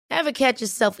Ever catch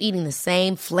yourself eating the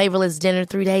same flavorless dinner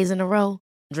 3 days in a row?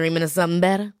 Dreaming of something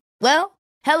better? Well,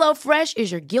 HelloFresh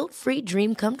is your guilt-free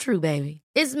dream come true, baby.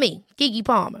 It's me, Keke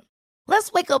Palmer.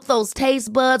 Let's wake up those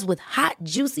taste buds with hot,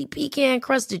 juicy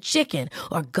pecan-crusted chicken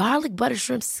or garlic butter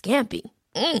shrimp scampi.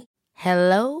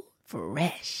 Hello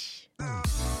Fresh.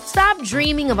 Stop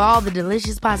dreaming of all the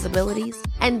delicious possibilities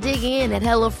and dig in at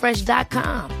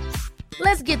HelloFresh.com.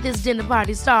 Let's get this dinner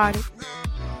party started.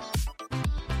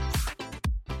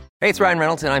 Hey, it's Ryan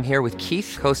Reynolds, and I'm here with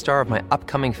Keith, co-star of my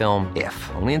upcoming film,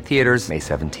 If, only in theaters May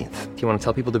 17th. Do you want to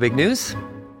tell people the big news?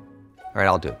 All right,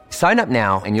 I'll do it. Sign up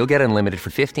now and you'll get unlimited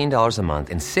for $15 a month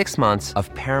and 6 months of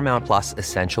Paramount Plus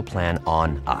Essential Plan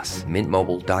on us.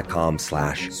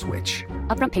 MintMobile.com/switch.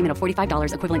 Upfront payment of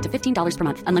 $45 equivalent to $15 per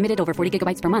month. Unlimited over 40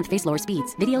 gigabytes per month. Face lower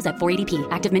speeds. Videos at 480p.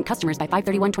 Active Mint customers by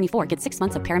 531.24 get 6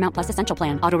 months of Paramount Plus Essential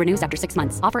Plan. Auto renews after 6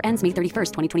 months. Offer ends May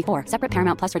 31st, 2024. Separate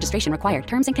Paramount Plus registration required.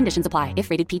 Terms and conditions apply if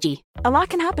rated PG. A lot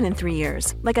can happen in 3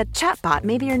 years. Like a chatbot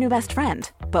may be your new best friend.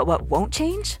 But what won't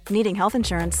change? Needing health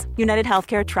insurance. United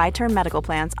Healthcare Tri-Term Medical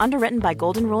Plans, underwritten by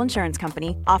Golden Rule Insurance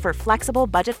Company, offer flexible,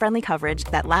 budget-friendly coverage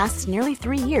that lasts nearly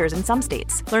 3 years in some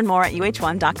states. Learn more at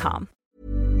uh1.com.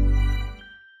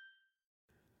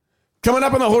 Coming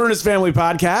up on the Holderness Family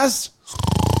Podcast.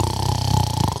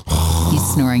 He's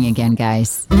snoring again,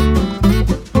 guys.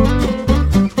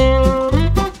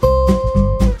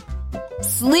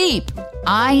 Sleep.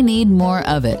 I need more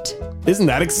of it. Isn't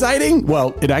that exciting?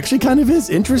 Well, it actually kind of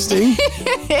is interesting.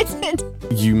 Isn't?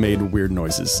 You made weird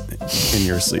noises in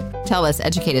your sleep. Tell us,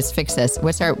 educate us, fix us.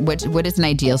 What is an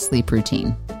ideal sleep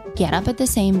routine? Get up at the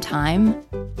same time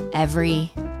every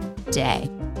day.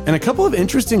 And a couple of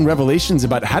interesting revelations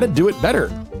about how to do it better.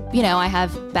 You know, I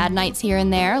have bad nights here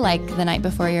and there, like the night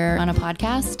before you're on a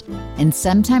podcast. And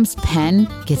sometimes Penn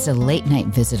gets a late night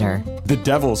visitor. The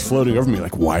devil's floating over me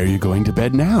like, why are you going to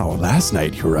bed now? Last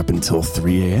night you were up until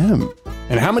 3 a.m.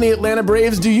 And how many Atlanta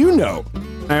Braves do you know?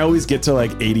 I always get to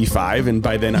like 85, and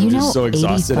by then I'm just so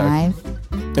exhausted.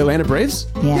 85? Atlanta Braves?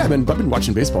 Yeah. I've been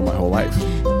watching baseball my whole life.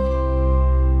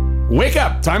 Wake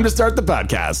up. Time to start the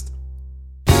podcast.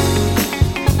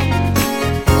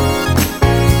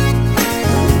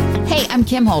 Hey, I'm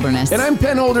Kim Holderness. And I'm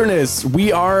Penn Holderness.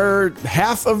 We are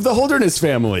half of the Holderness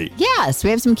family. Yes, we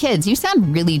have some kids. You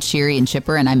sound really cheery and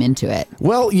chipper, and I'm into it.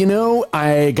 Well, you know,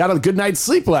 I got a good night's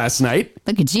sleep last night.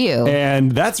 Look at you.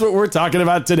 And that's what we're talking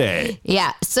about today.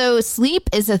 Yeah. So sleep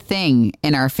is a thing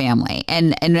in our family.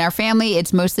 And in our family,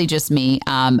 it's mostly just me.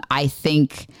 I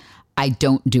think I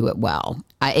don't do it well.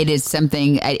 It is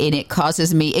something, and it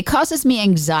causes me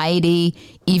anxiety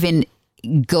even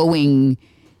going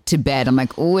to bed. I'm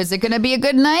like, oh, is it going to be a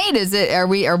good night? Are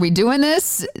we doing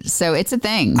this? So it's a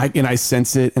thing. I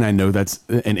sense it, and I know that's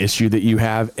an issue that you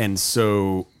have. And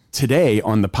so today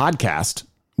on the podcast,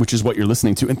 which is what you're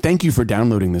listening to, and thank you for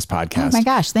downloading this podcast. Oh my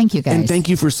gosh, thank you guys. And thank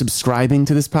you for subscribing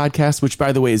to this podcast, which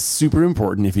by the way is super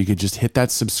important. If you could just hit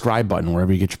that subscribe button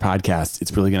wherever you get your podcasts,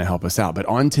 it's really going to help us out. But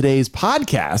on today's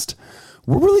podcast,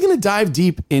 we're really going to dive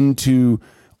deep into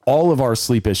all of our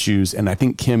sleep issues. And I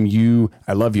think, Kim,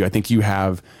 I love you. I think you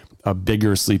have a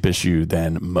bigger sleep issue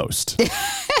than most.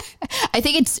 I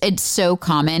think it's so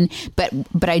common,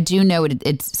 but I do know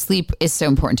it's sleep is so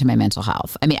important to my mental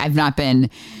health. I mean, I've not been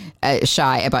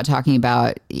shy about talking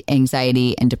about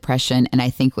anxiety and depression. And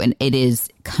I think when it is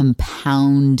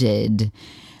compounded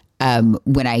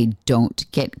when I don't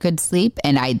get good sleep.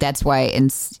 And that's why,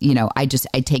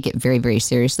 I take it very, very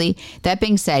seriously. That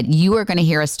being said, you are going to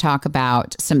hear us talk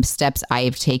about some steps I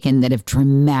have taken that have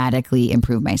dramatically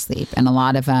improved my sleep. And a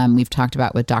lot of we've talked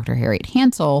about with Dr. Harriet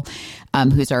Hansel,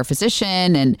 who's our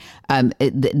physician, and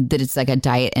that it's like a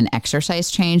diet and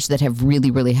exercise change that have really,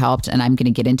 really helped. And I'm going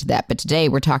to get into that. But today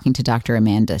we're talking to Dr.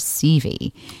 Amanda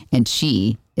Seavey, and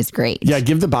she is great. Yeah,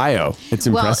 give the bio. It's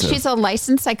impressive. Well, she's a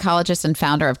licensed psychologist and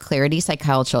founder of Clarity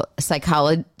Psychological Wellness.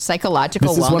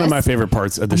 This is one of my favorite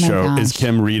parts of the show is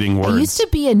Kim reading words. I used to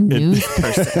be a news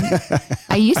person.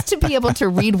 I used to be able to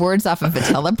read words off of a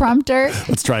teleprompter.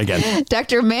 Let's try again.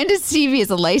 Dr. Amanda Seavey is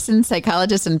a licensed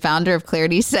psychologist and founder of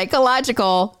Clarity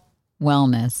Psychological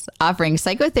Wellness, offering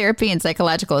psychotherapy and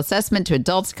psychological assessment to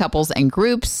adults, couples, and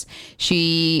groups.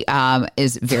 She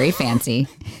is very fancy.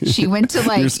 She went to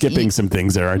You're skipping some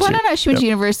things there, aren't you? No. She went to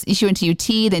university. She went to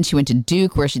UT. Then she went to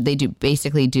Duke, where they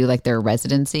basically do like their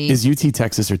residency. Is UT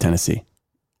Texas or Tennessee?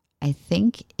 I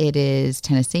think it is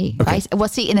Tennessee. Okay.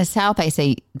 In the South, I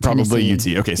say Tennessee. Probably UT.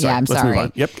 Okay, sorry. Yeah, Let's sorry. move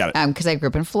on. Yep, got it. Because I grew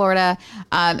up in Florida.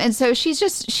 And so she's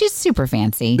super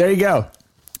fancy. There you go.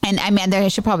 And I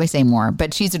should probably say more,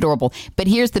 but she's adorable. But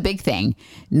here's the big thing.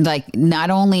 Like,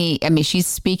 not only, she's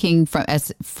speaking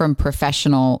from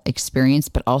professional experience,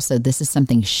 but also this is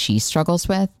something she struggles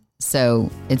with. So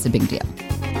it's a big deal.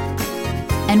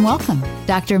 And welcome,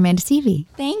 Dr. Amanda Seavey.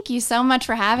 Thank you so much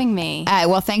for having me.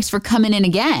 Well, thanks for coming in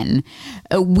again.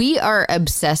 We are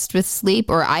obsessed with sleep,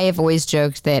 or I have always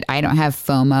joked that I don't have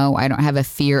FOMO. I don't have a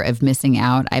fear of missing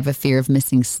out. I have a fear of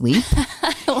missing sleep.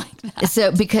 I like that.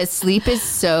 So because sleep is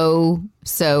so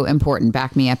important.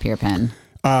 Back me up here, Penn.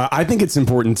 I think it's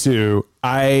important too.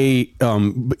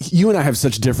 You and I have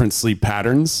such different sleep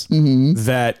patterns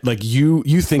that like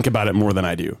you think about it more than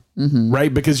I do,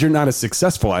 right? Because you're not as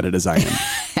successful at it as I am.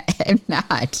 I'm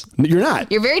not. You're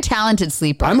not. You're a very talented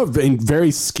sleeper. I'm a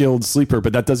very skilled sleeper,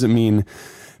 but that doesn't mean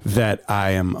that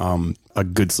I am a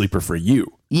good sleeper for you.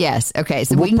 Yes. Okay.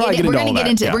 So We're we're going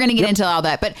to get into all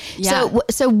that. But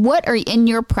so what are in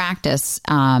your practice?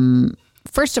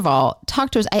 First of all,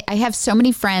 talk to us. I have so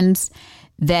many friends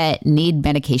that need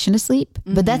medication to sleep,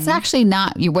 but that's actually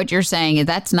not what you're saying.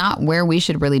 That's not where we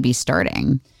should really be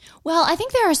starting. Well, I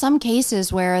think there are some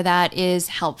cases where that is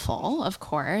helpful, of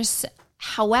course.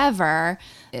 However,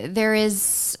 there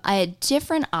is a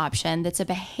different option that's a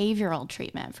behavioral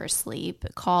treatment for sleep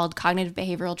called cognitive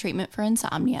behavioral treatment for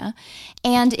insomnia.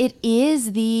 And it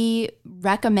is the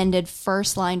recommended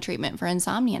first-line treatment for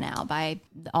insomnia now by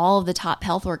all of the top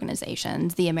health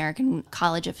organizations, the American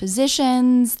College of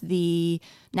Physicians, the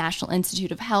National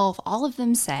Institute of Health. All of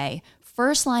them say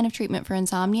first line of treatment for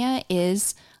insomnia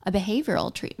is a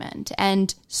behavioral treatment,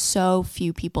 and so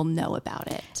few people know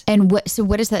about it. And what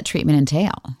does that treatment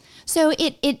entail? So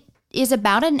it is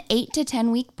about an 8 to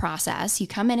 10 week process. You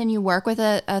come in and you work with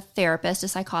a therapist, a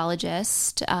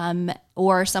psychologist,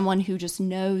 or someone who just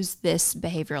knows this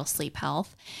behavioral sleep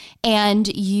health. And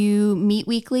you meet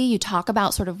weekly, you talk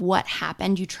about sort of what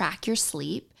happened, you track your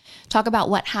sleep, talk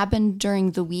about what happened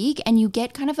during the week, and you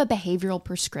get kind of a behavioral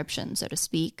prescription, so to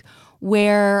speak,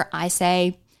 where I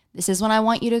say, this is when I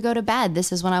want you to go to bed.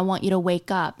 This is when I want you to wake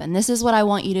up. And this is what I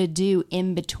want you to do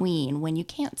in between when you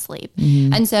can't sleep.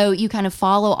 Mm-hmm. And so you kind of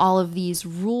follow all of these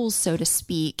rules, so to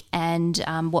speak. And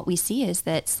what we see is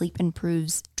that sleep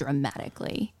improves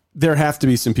dramatically. There have to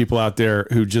be some people out there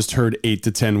who just heard 8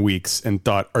 to 10 weeks and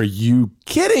thought, are you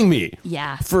kidding me?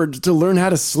 Yeah. To learn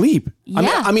how to sleep.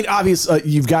 Yeah. I mean, obviously,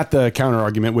 you've got the counter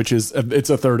argument, which is it's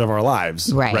a third of our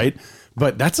lives. Right?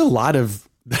 But that's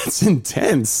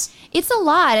intense. It's a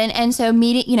lot. And so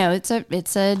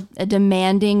it's a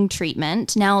demanding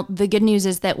treatment. Now, the good news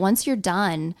is that once you're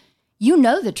done, you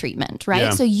know the treatment, right? Yeah.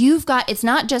 So it's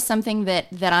not just something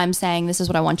that I'm saying, this is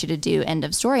what I want you to do, end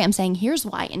of story. I'm saying, here's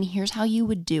why, and here's how you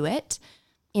would do it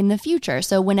in the future.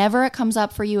 So whenever it comes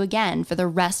up for you again, for the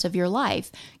rest of your life,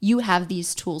 you have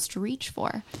these tools to reach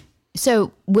for.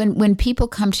 So when people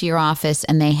come to your office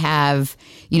and they have,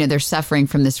 they're suffering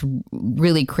from this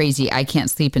really crazy, I can't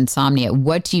sleep insomnia,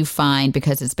 what do you find,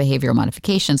 because it's behavioral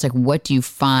modifications, like what do you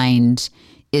find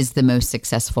is the most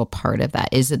successful part of that?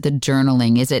 Is it the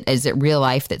journaling? Is it real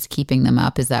life that's keeping them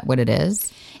up? Is that what it is?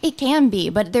 It can be,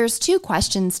 but there's two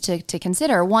questions to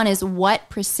consider. One is what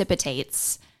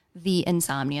precipitates the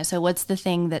insomnia? So what's the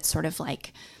thing that sort of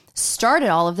like started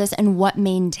all of this, and what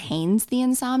maintains the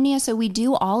insomnia? So we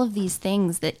do all of these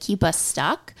things that keep us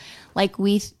stuck,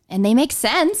 and they make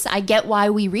sense. I get why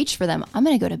we reach for them. I'm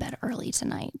going to go to bed early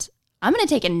tonight. I'm going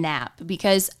to take a nap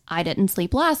because I didn't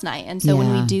sleep last night. And so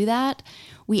when we do that,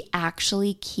 we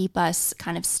actually keep us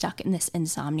kind of stuck in this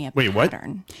insomnia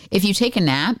pattern. What? If you take a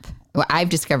nap, well, I've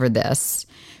discovered this,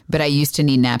 but I used to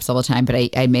need naps all the time, but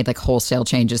I made like wholesale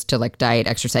changes to like diet,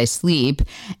 exercise, sleep.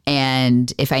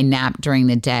 And if I napped during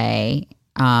the day,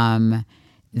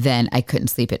 then I couldn't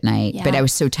sleep at night. Yeah. But I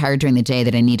was so tired during the day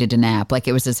that I needed a nap. Like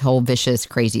it was this whole vicious,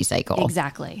 crazy cycle.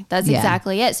 Exactly. That's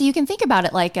exactly it. So you can think about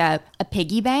it like a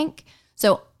piggy bank.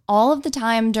 So all of the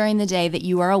time during the day that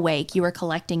you are awake, you are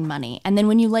collecting money. And then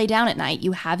when you lay down at night,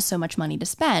 you have so much money to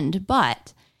spend.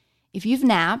 But if you've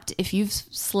napped, if you've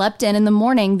slept in the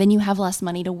morning, then you have less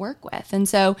money to work with. And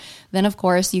so then, of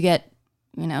course, you get,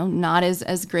 not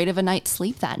as great of a night's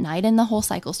sleep that night, and the whole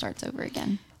cycle starts over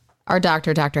again. Our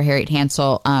doctor, Dr. Harriet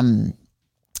Hansel,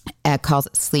 calls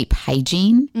it sleep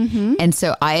hygiene. Mm-hmm. And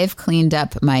so I have cleaned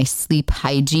up my sleep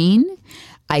hygiene.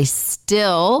 I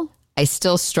still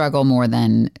struggle more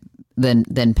than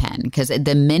Penn, because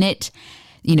the minute,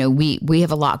 we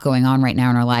have a lot going on right now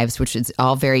in our lives, which is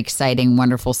all very exciting,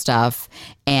 wonderful stuff.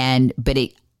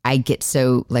 I get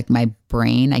so my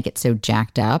brain, I get so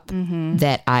jacked up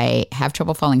that I have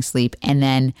trouble falling asleep. And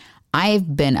then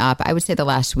I've been up, I would say the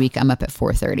last week, I'm up at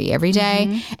 4:30 every day.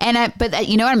 Mm-hmm. And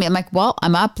you know what I mean? I'm like, well,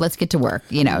 I'm up, let's get to work,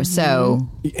 so.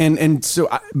 And so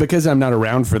because I'm not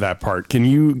around for that part, can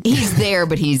you? He's there,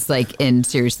 but he's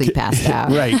seriously passed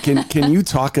out. Right. Can you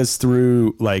talk us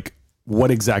through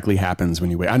what exactly happens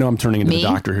when you wake? I know I'm turning into the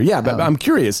doctor here. Yeah, but I'm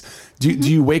curious. Do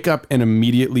you wake up and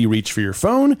immediately reach for your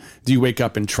phone? Do you wake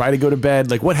up and try to go to bed?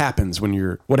 Like what happens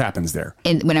what happens there?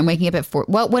 And when I'm waking up at 4,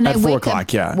 well, when at I 4 wake o'clock,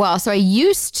 up, yeah. Well, so I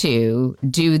used to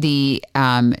do the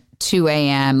 2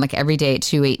 a.m. like every day at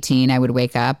 2:18 I would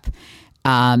wake up.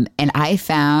 And I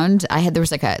found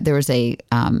there was a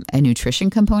nutrition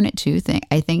component too,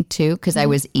 because I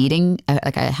was eating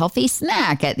like a healthy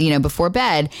snack at, before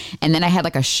bed. And then I had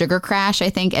like a sugar crash,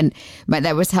 I think. And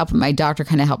that was helping. My doctor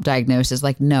kind of helped diagnose is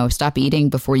like, no, stop eating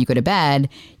before you go to bed.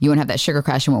 You won't have that sugar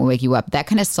crash and won't wake you up. That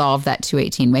kind of solved that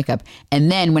 2:18 wake up.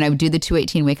 And then when I would do the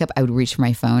 2:18 wake up, I would reach for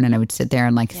my phone and I would sit there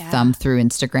and thumb through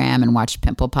Instagram and watch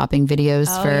pimple popping videos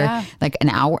for like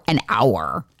an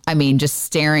hour. I mean, just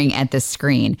staring at the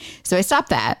screen. So I stopped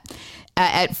that.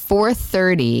 At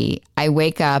 4:30, I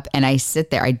wake up and I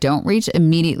sit there. I don't reach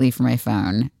immediately for my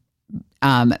phone,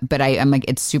 but I'm like,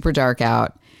 it's super dark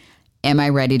out. Am I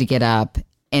ready to get up?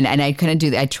 And I kind of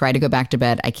do that. I try to go back to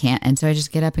bed. I can't. And so I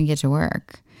just get up and get to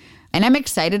work. And I'm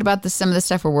excited about some of the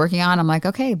stuff we're working on. I'm like,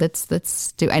 okay,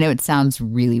 let's do. I know it sounds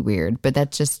really weird, but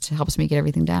that just helps me get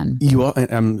everything done.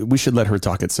 We should let her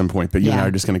talk at some point, but you and I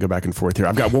are just going to go back and forth here.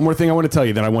 I've got one more thing I want to tell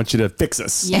you that I want you to fix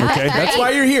us. Yeah. Okay, that's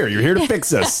why you're here. You're here to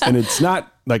fix us, and it's not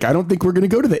like I don't think we're going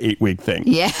to go to the 8-week thing.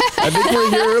 Yeah, I think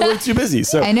we're too busy.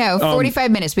 So I know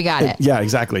 45 minutes. We got it. Yeah,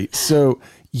 exactly. So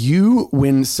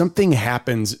when something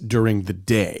happens during the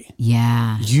day,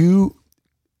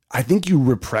 I think you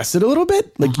repress it a little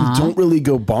bit. Like you don't really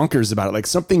go bonkers about it. Like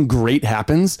something great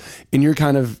happens and you're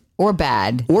kind of... Or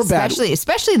bad.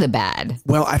 Especially the bad.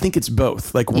 Well, I think it's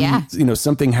both. Like when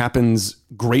something happens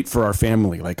great for our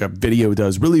family, like a video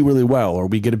does really, really well, or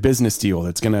we get a business deal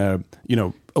that's going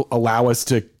to, allow us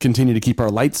to continue to keep our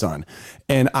lights on.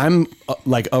 And I'm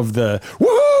like of the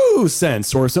woohoo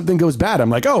sense, or if something goes bad, I'm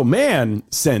like, oh man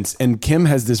sense. And Kim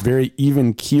has this very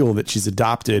even keel that she's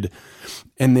adopted.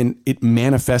 And then it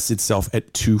manifests itself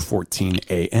at 2:14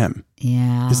 a.m.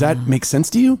 Yeah. Does that make sense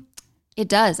to you? It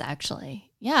does,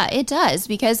 actually. Yeah, it does,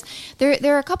 because there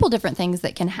are a couple different things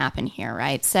that can happen here,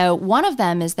 right? So one of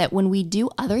them is that when we do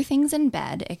other things in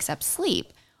bed except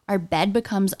sleep, our bed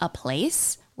becomes a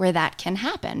place where that can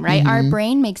happen, right? Our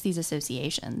brain makes these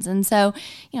associations. And so,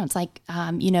 it's like,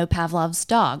 Pavlov's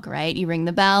dog, right? You ring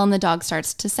the bell and the dog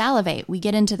starts to salivate. We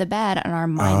get into the bed and our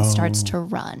mind starts to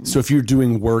run. So if you're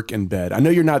doing work in bed, I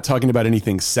know you're not talking about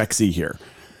anything sexy here.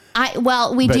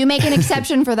 We do make an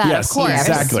exception for that, yes, of course.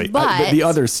 Exactly. But the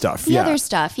other stuff. The other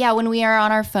stuff. Yeah. When we are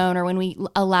on our phone or when we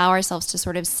allow ourselves to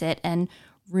sort of sit and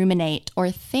ruminate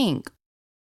or think.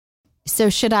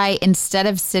 So should I, instead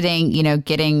of sitting,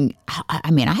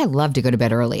 I love to go to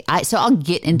bed early. So I'll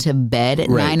get into bed at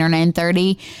 9 or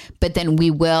 9:30, but then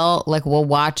we'll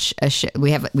watch a show.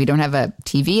 We don't have a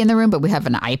TV in the room, but we have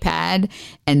an iPad.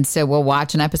 And so we'll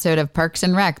watch an episode of Parks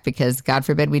and Rec because God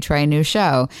forbid we try a new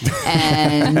show.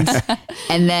 And,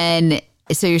 and then,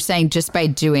 so you're saying just by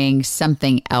doing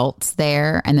something else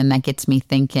there, and then that gets me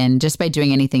thinking, just by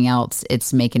doing anything else,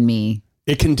 it's making me.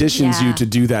 It conditions you to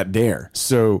do that there.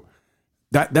 So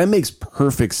that makes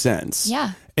perfect sense.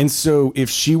 Yeah. And so if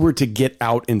she were to get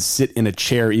out and sit in a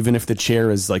chair, even if the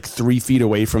chair is like 3 feet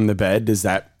away from the bed, does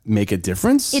that make a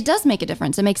difference? It does make a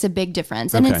difference. It makes a big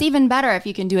difference. And it's even better if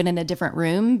you can do it in a different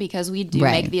room, because we do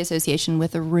make the association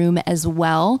with a room as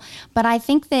well. But I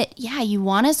think that, you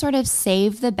want to sort of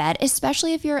save the bed,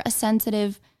 especially if you're a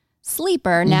sensitive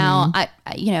sleeper. Now,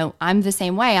 I'm the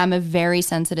same way. I'm a very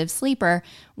sensitive sleeper,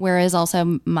 whereas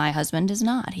also my husband is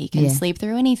not. He can sleep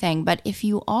through anything. But if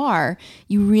you are,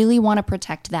 you really want to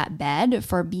protect that bed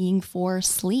for being for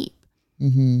sleep.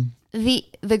 Mm-hmm.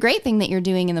 The great thing that you're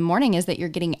doing in the morning is that you're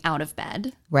getting out of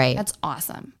bed. Right. That's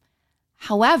awesome.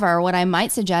 However, what I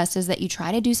might suggest is that you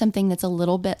try to do something that's a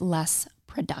little bit less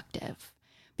productive.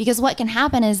 Because what can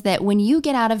happen is that when you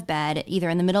get out of bed,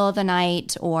 either in the middle of the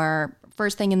night or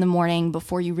first thing in the morning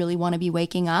before you really want to be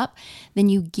waking up, then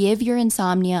you give your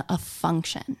insomnia a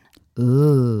function.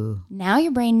 Ooh. Now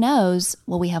your brain knows,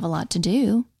 well, we have a lot to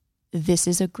do. This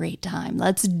is a great time.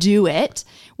 Let's do it.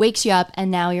 Wakes you up,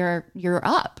 and now you're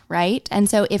up, right? And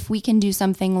so if we can do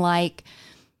something like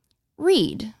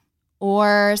read,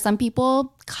 or some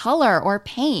people color or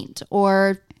paint,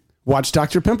 or watch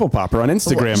Dr. Pimple Popper on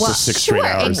Instagram for 6 straight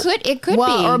hours. It could be.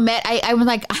 Or I'm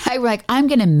like, I'm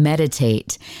going to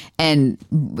meditate. And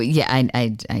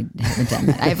I haven't done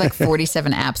that. I have like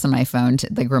 47 apps on my phone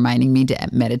reminding me to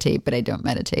meditate, but I don't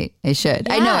meditate. I should.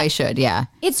 Yeah. I know I should. Yeah.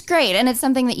 It's great. And it's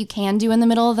something that you can do in the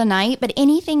middle of the night, but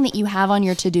anything that you have on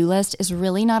your to-do list is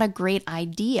really not a great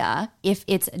idea if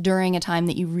it's during a time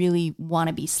that you really want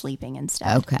to be sleeping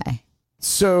instead. Okay.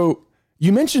 So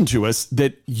You mentioned to us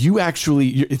that you actually,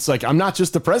 it's like, I'm not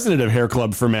just the president of Hair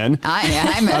Club for Men.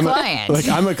 I'm a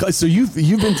client. So you've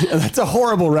been, that's a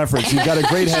horrible reference. You've got a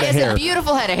great head of hair. A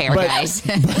beautiful head of hair, guys.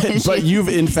 But you've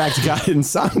in fact got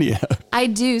insomnia. I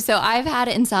do. So I've had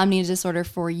insomnia disorder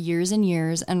for years and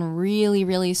years and really,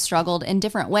 really struggled in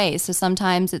different ways. So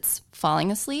sometimes it's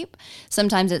falling asleep.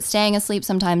 Sometimes it's staying asleep.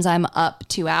 Sometimes I'm up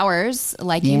 2 hours,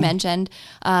 like you mentioned,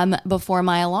 before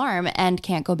my alarm and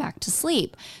can't go back to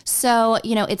sleep. So,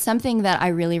 it's something that I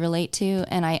really relate to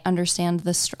and I understand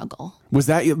the struggle. Was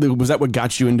that what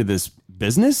got you into this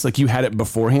business? Like you had it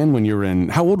beforehand when you were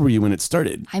how old were you when it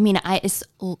started? I mean,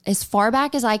 as far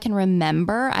back as I can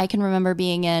remember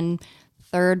being in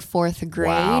 3rd, 4th grade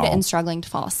and struggling to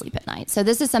fall asleep at night. So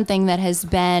this is something that has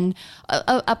been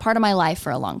a part of my life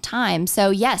for a long time.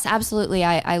 So yes, absolutely.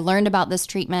 I learned about this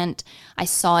treatment. I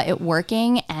saw it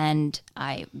working and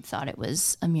I thought it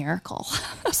was a miracle.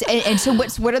 So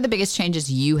what are the biggest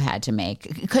changes you had to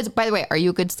make? Because by the way, are you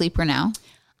a good sleeper now?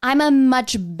 I'm a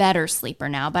much better sleeper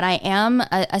now, but I am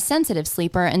a sensitive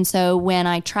sleeper. And so when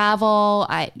I travel,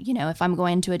 if I'm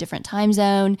going to a different time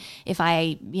zone, if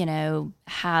I,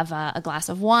 have a glass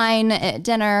of wine at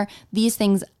dinner, these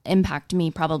things impact me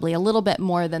probably a little bit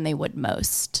more than they would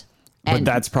most. But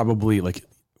that's probably like,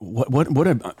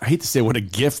 I hate to say what a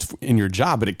gift in your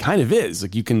job, but it kind of is.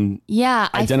 Like you can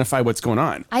identify what's going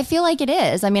on. I feel like it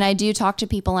is. I mean, I do talk to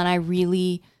people and I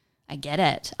get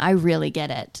it. I really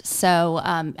get it. So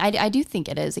I do think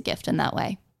it is a gift in that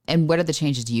way. And what are the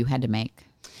changes you had to make?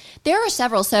 There are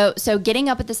several. So getting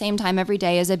up at the same time every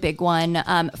day is a big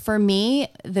one. For me,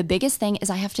 the biggest thing is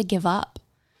I have to give up.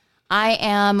 I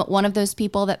am one of those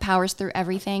people that powers through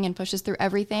everything and pushes through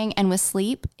everything. And with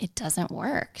sleep, it doesn't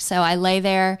work. So I lay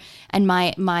there and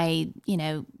my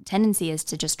tendency is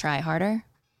to just try harder.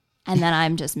 And then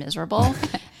I'm just miserable.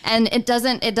 And it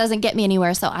doesn't get me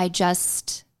anywhere. So I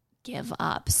just give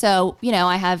up. So,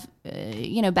 I have,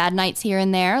 bad nights here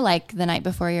and there, like the night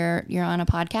before you're on a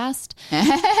podcast.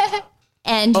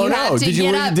 And you have to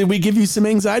get up. Did we give you some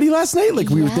anxiety last night? Like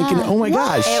we were thinking, oh my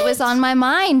gosh. It was on my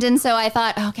mind. And so I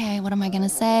thought, okay, what am I going to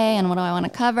say? And what do I want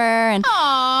to cover? And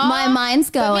my mind's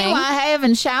going. But I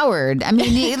haven't showered. I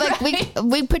mean,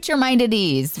 we put your mind at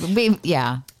ease.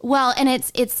 Well, and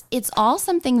it's all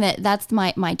something that's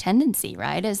my tendency,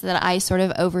 right? Is that I sort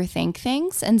of overthink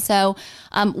things. And so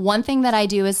one thing that I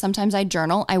do is sometimes I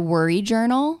journal. I worry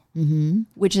journal,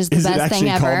 which is the best thing ever. Is it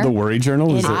actually called the worry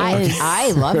journal?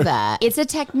 I love that. It's a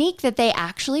technique that they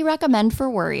actually recommend for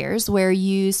worriers where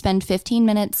you spend 15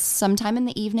 minutes sometime in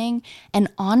the evening and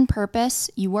on purpose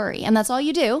you worry. And that's all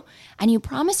you do. And you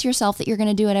promise yourself that you're going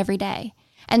to do it every day.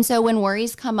 And so when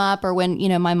worries come up or when,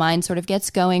 my mind sort of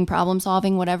gets going, problem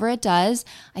solving, whatever it does,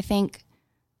 I think,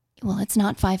 well, it's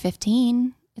not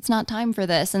 5:15. It's not time for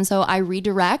this. And so I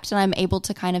redirect and I'm able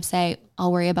to kind of say,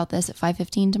 I'll worry about this at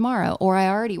 5:15 tomorrow, or I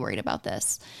already worried about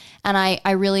this. And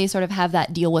I really sort of have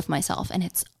that deal with myself and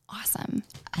it's awesome.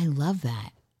 I love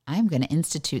that. I'm going to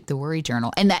institute the worry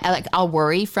journal. And that I'll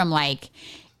worry from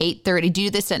 8:30. Do you do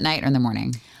this at night or in the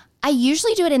morning? I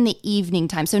usually do it in the evening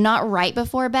time. So not right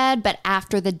before bed, but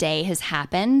after the day has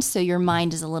happened. So your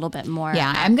mind is a little bit more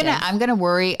active. I'm gonna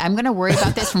worry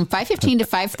about this from 5:15 to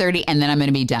 5:30 and then I'm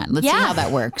gonna be done. Let's see how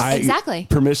that works. Exactly.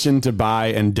 Permission to buy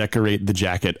and decorate the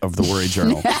jacket of the worry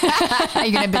journal. Are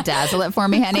you gonna bedazzle it for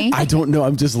me, honey? I don't know.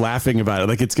 I'm just laughing about it.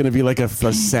 Like it's gonna be like a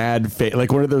sad face,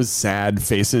 like one of those sad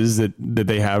faces that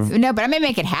they have. No, but I'm gonna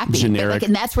make it happy. Generic.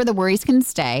 And that's where the worries can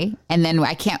stay. And then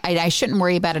I shouldn't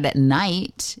worry about it at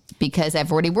night, because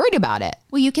I've already worried about it.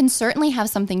 Well, you can certainly have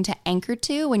something to anchor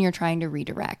to when you're trying to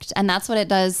redirect. And that's what it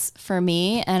does for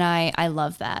me. And I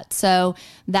love that. So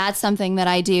that's something that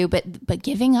I do. But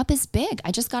giving up is big.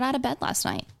 I just got out of bed last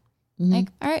night. Like,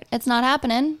 all right, it's not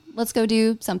happening. Let's go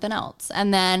do something else.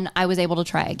 And then I was able to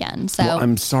try again. So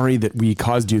I'm sorry that we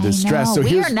caused you this stress. So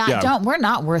we're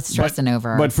not worth stressing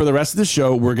over. But for the rest of the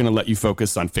show, we're going to let you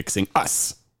focus on fixing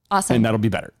us. Awesome. And that'll be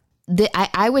better.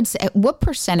 I would say, what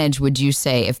percentage would you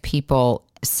say of people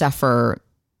suffer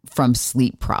from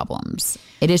sleep problems?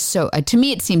 It is so, to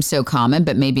me, it seems so common,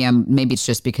 but maybe it's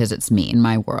just because it's me in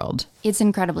my world. It's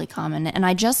incredibly common. And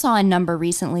I just saw a number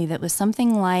recently that was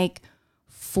something like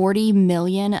 40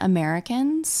 million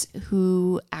Americans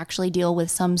who actually deal with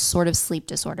some sort of sleep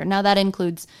disorder. Now that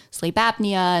includes sleep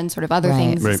apnea and sort of other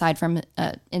things aside from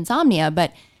insomnia,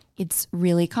 but it's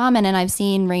really common. And I've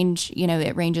seen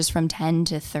it ranges from 10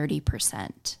 to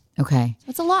 30%. Okay.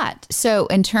 It's a lot. So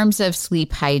in terms of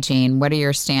sleep hygiene, what are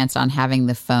your stance on having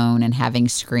the phone and having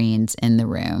screens in the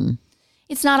room?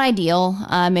 It's not ideal.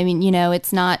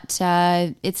 It's not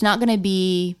going to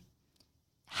be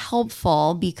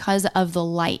helpful because of the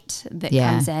light that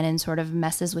comes in and sort of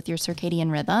messes with your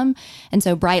circadian rhythm. And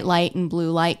so bright light and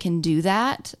blue light can do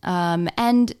that.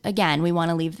 And again, we want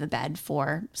to leave the bed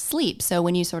for sleep. So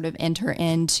when you sort of enter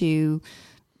into,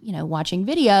 watching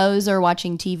videos or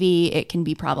watching TV, it can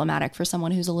be problematic for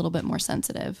someone who's a little bit more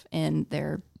sensitive in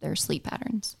their sleep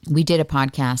patterns. We did a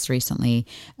podcast recently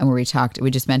and where we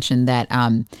just mentioned that,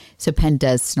 so Penn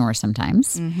does snore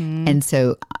sometimes. And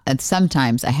so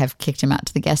sometimes I have kicked him out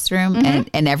to the guest room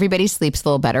and everybody sleeps a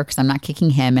little better because I'm not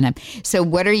kicking him. So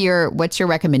what's your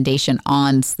recommendation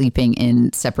on sleeping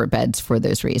in separate beds for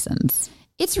those reasons?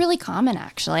 It's really common,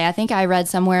 actually. I think I read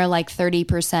somewhere like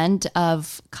 30%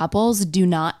 of couples do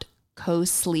not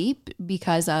co-sleep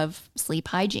because of sleep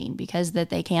hygiene, because that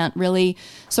they can't really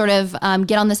sort of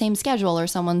get on the same schedule, or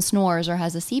someone snores or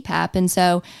has a CPAP. And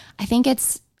so I think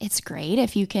it's great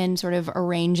if you can sort of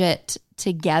arrange it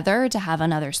together to have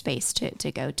another space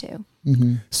to go to.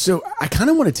 So I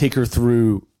kind of want to take her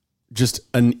through just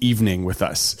an evening with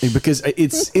us, because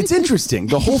it's interesting.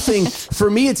 The whole thing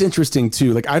for me, it's interesting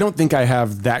too. Like, I don't think I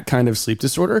have that kind of sleep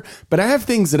disorder, but I have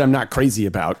things that I'm not crazy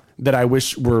about that I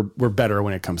wish were better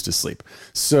when it comes to sleep.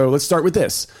 So let's start with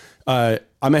this. I'm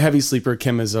a heavy sleeper.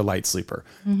 Kim is a light sleeper.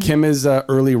 Kim is a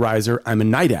early riser. I'm a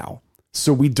night owl.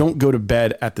 So we don't go to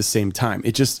bed at the same time.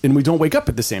 And we don't wake up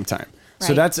at the same time.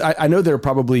 Right. So I know there are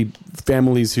probably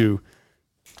families who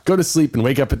go to sleep and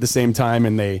wake up at the same time,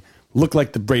 and they look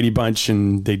like the Brady Bunch,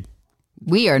 and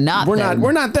we're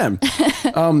not them.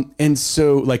 And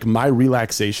so like my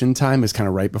relaxation time is kind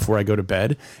of right before I go to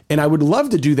bed. And I would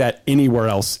love to do that anywhere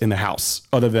else in the house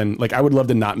other than, like, I would love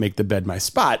to not make the bed my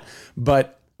spot.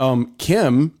 But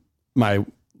Kim, my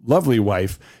lovely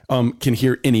wife, can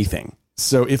hear anything.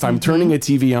 So if I'm turning a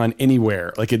TV on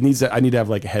anywhere, like I need to have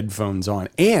like headphones on.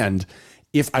 And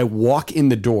if I walk in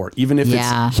the door, even if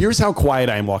here's how quiet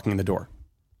I am walking in the door.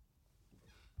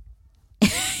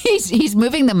 He's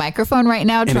moving the microphone right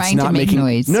now, trying to make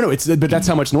noise. No, but that's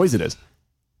how much noise it is.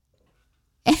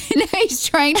 He's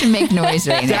trying to make noise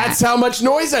right now. That's how much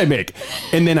noise I make.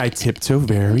 And then I tiptoe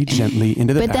very gently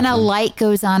into the bathroom. But then a light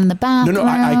goes on in the bathroom. No,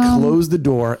 I close the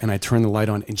door and I turn the light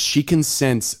on, and she can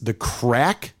sense the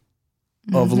crack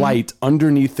of light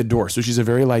underneath the door. So she's a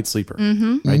very light sleeper,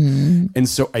 right? And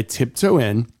so I tiptoe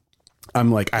in. I'm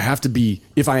like, I have to be,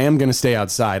 if I am going to stay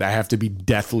outside, I have to be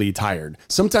deathly tired.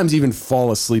 Sometimes even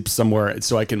fall asleep somewhere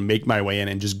so I can make my way in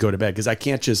and just go to bed, because I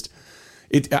can't just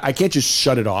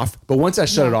shut it off. But once I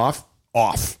shut it off,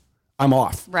 I'm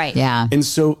off. Right. Yeah. And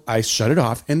so I shut it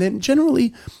off. And then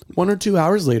generally 1 or 2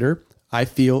 hours later, I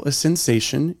feel a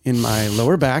sensation in my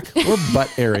lower back or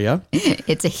butt area.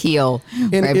 It's a heel.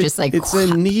 And it's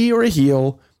a knee or a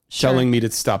heel. Telling me to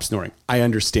stop snoring. I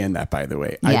understand that, by the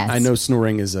way. Yes. I know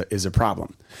snoring is a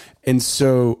problem. And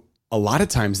so a lot of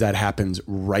times that happens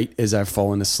right as I've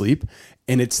fallen asleep.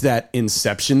 And it's that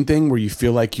inception thing where you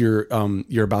feel like you're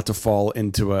about to fall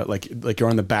into like you're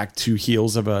on the back 2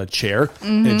 heels of a chair,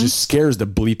 and it just scares the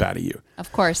bleep out of you.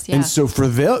 Of course, yeah. And so for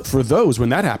those, when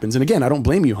that happens, and again, I don't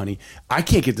blame you, honey, I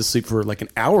can't get to sleep for like an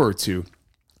hour or two,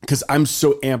 because I'm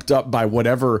so amped up by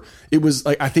whatever it was.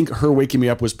 Like, I think her waking me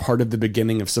up was part of the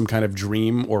beginning of some kind of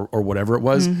dream or whatever it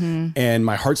was. And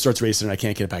my heart starts racing and I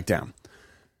can't get it back down.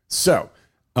 So,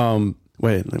 what do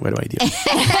I do?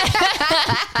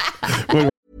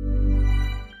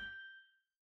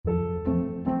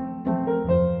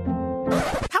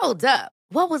 Hold up.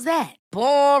 What was that?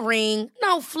 Boring.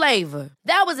 No flavor.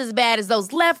 That was as bad as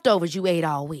those leftovers you ate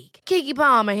all week. Keke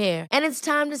Palmer here. And it's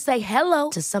time to say hello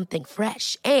to something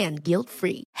fresh and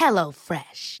guilt-free. Hello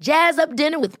Fresh. Jazz up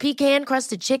dinner with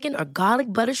pecan-crusted chicken or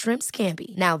garlic butter shrimp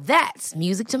scampi. Now that's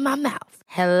music to my mouth.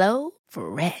 Hello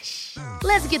Fresh.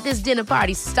 Let's get this dinner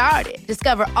party started.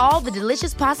 Discover all the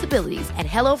delicious possibilities at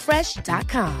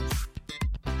HelloFresh.com.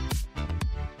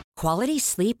 Quality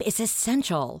sleep is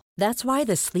essential. That's why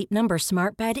the Sleep Number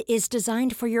Smart Bed is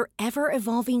designed for your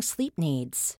ever-evolving sleep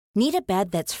needs. Need a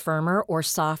bed that's firmer or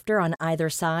softer on either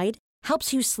side?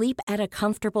 Helps you sleep at a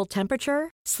comfortable temperature?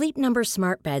 Sleep Number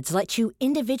Smart Beds let you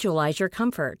individualize your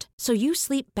comfort, so you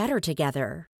sleep better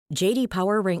together. J.D.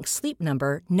 Power ranks Sleep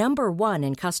Number number 1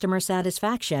 in customer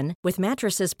satisfaction with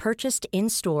mattresses purchased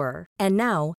in-store. And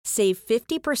now, save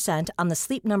 50% on the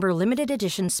Sleep Number Limited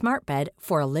Edition Smart Bed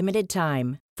for a limited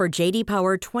time. For J.D.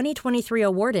 Power 2023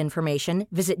 award information,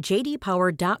 visit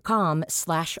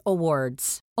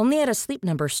jdpower.com/awards. Only at a Sleep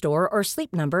Number store or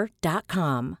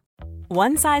sleepnumber.com.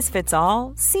 One size fits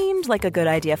all seemed like a good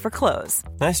idea for clothes.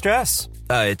 Nice dress.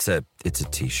 It's a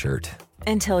t-shirt.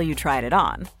 Until you tried it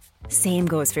on. Same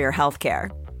goes for your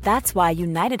healthcare. That's why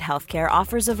United Healthcare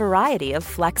offers a variety of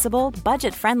flexible,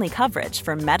 budget-friendly coverage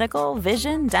for medical,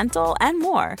 vision, dental, and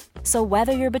more. So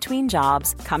whether you're between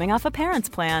jobs, coming off a parent's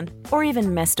plan, or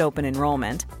even missed open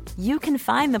enrollment, you can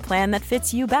find the plan that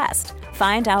fits you best.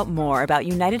 Find out more about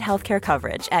United Healthcare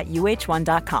coverage at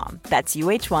uh1.com. That's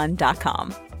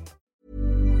uh1.com.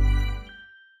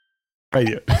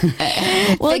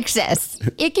 Right. Well, Fix this.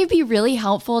 it could be really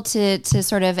helpful to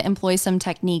sort of employ some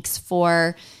techniques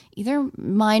for either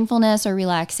mindfulness or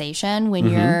relaxation when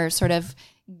you're sort of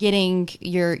getting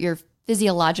your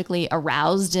physiologically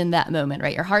aroused in that moment,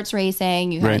 right? Your heart's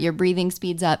racing, your breathing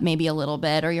speeds up maybe a little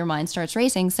bit, or your mind starts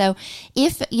racing. So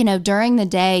if, during the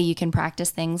day you can practice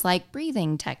things like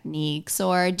breathing techniques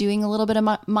or doing a little bit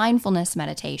of mindfulness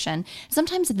meditation,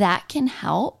 sometimes that can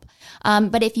help.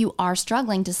 But if you are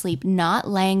struggling to sleep, not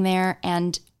laying there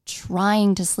and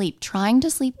trying to sleep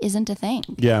isn't a thing.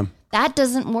 Yeah. That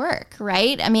doesn't work,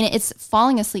 right? I mean, it's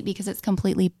falling asleep because it's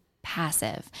completely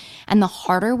passive. And the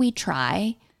harder we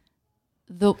try,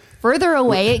 the further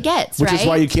away it gets, Which right? is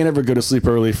why you can't ever go to sleep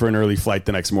early for an early flight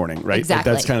the next morning, right?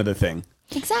 Exactly. Like, that's kind of the thing.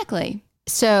 Exactly.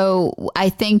 So I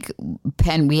think,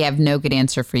 Penn, we have no good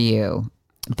answer for you.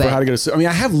 For how to go to sleep. I mean,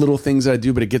 I have little things that I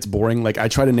do, but it gets boring. Like I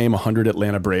try to name 100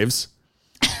 Atlanta Braves.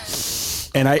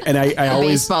 And I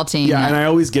always baseball team. Yeah, and I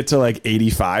always get to like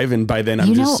 85, and by then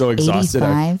I'm just so exhausted.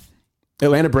 85?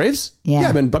 Atlanta Braves? Yeah.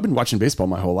 I've been watching baseball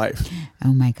my whole life.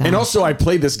 Oh my God. And also I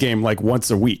play this game like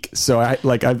once a week. So I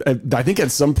think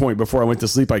at some point before I went to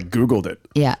sleep, I Googled it.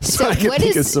 Yeah. So I can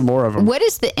think of some more of them. What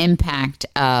is the impact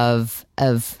of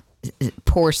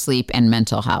poor sleep and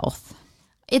mental health?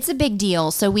 It's a big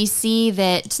deal. So we see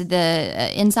that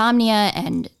the insomnia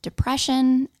and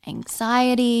depression,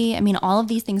 anxiety, I mean, all of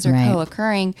these things are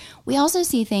co-occurring. We also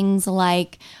see things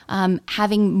like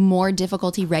having more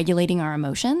difficulty regulating our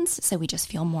emotions. So we just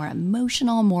feel more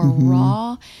emotional, more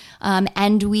raw.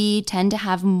 And we tend to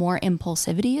have more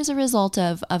impulsivity as a result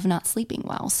of not sleeping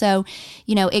well. So,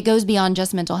 it goes beyond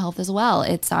just mental health as well.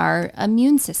 It's our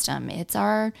immune system. It's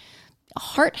our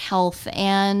heart health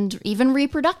and even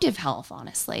reproductive health,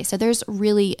 honestly. So there's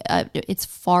really, it's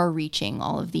far reaching,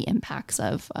 all of the impacts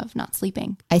of not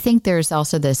sleeping. I think there's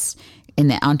also this in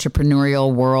the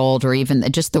entrepreneurial world or even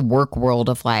just the work world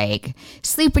of like,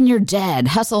 sleep when you're dead,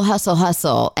 hustle, hustle,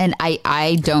 hustle. And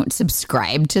I don't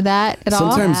subscribe to that at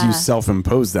all. Sometimes you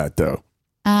self-impose that though.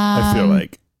 I feel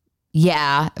like.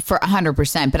 Yeah, for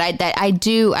 100%. But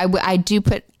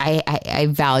I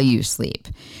value sleep.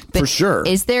 But for sure.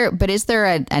 Is there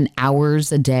an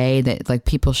hours a day that like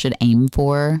people should aim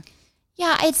for?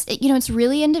 Yeah, it's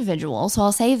really individual. So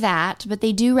I'll say that, but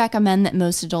they do recommend that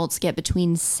most adults get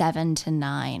between 7 to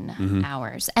 9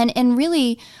 hours. And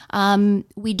really,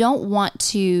 we don't want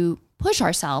to push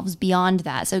ourselves beyond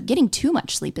that. So getting too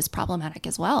much sleep is problematic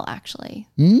as well, actually.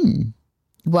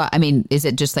 Well, I mean, is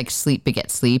it just like sleep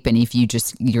begets sleep? And if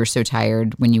you're so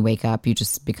tired when you wake up, you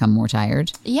just become more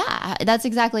tired? Yeah, that's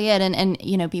exactly it. And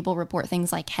people report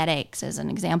things like headaches as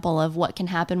an example of what can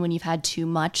happen when you've had too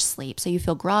much sleep. So you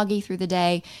feel groggy through the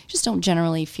day, just don't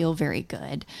generally feel very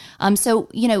good. So,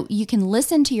 you can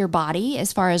listen to your body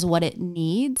as far as what it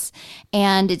needs.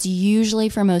 And it's usually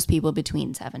for most people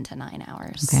between 7 to 9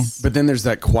 hours. Okay. But then there's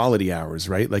that quality hours,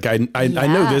 right? Like I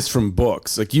know this from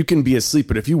books. Like you can be asleep,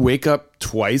 but if you wake up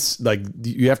twice, like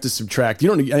you have to subtract. You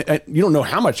don't know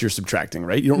how much you're subtracting,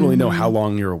 right? You don't really know how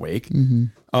long you're awake.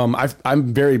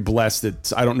 I'm very blessed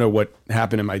that I don't know what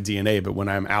happened in my DNA, but when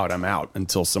I'm out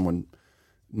until someone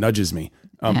nudges me.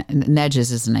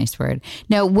 Nudges is a nice word.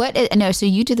 So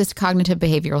you do this cognitive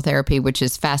behavioral therapy, which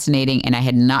is fascinating, and I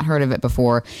had not heard of it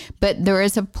before. But there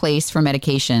is a place for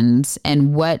medications,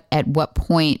 and at what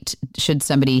point should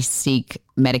somebody seek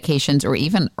medications or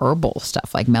even herbal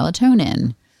stuff like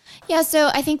melatonin? Yeah, so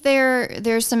I think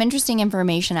there's some interesting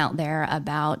information out there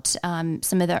about some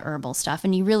of the herbal stuff,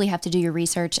 and you really have to do your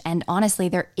research. And honestly,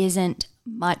 there isn't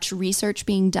much research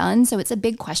being done, so it's a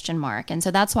big question mark. And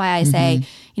so that's why I say,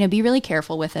 be really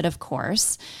careful with it, of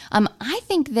course. I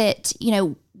think that,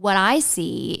 what I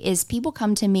see is people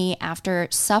come to me after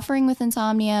suffering with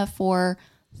insomnia for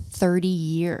 30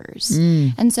 years.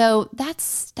 And so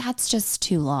that's just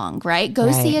too long, right?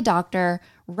 Go see a doctor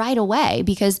right away,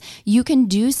 because you can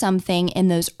do something in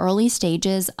those early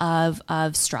stages of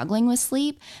struggling with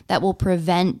sleep that will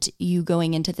prevent you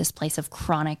going into this place of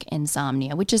chronic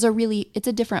insomnia, which is it's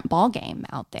a different ballgame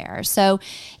out there. So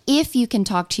if you can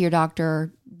talk to your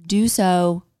doctor, do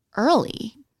so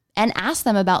early. And ask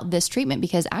them about this treatment,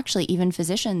 because actually even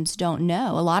physicians don't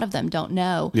know. A lot of them don't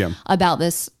know about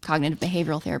this cognitive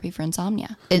behavioral therapy for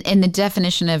insomnia. And the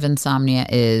definition of insomnia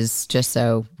is, just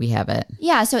so we have it.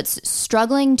 Yeah, so it's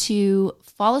struggling to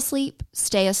fall asleep,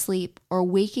 stay asleep, or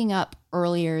waking up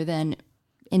earlier than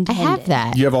intended. I have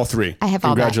that. You have all three. I have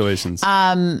all that. Congratulations.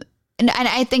 And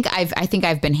I think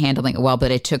I've been handling it well,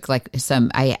 but it took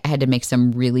I had to make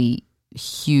some really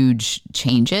huge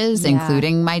changes,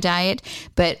 including my diet.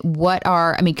 But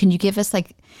can you give us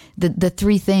like the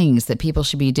three things that people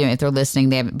should be doing if they're listening?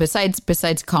 They have,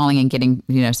 besides calling and getting,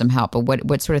 some help, but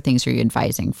what sort of things are you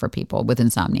advising for people with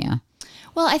insomnia?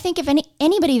 Well, I think if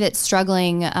anybody that's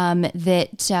struggling, there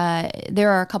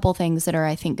are a couple things that are,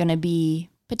 I think, going to be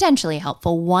potentially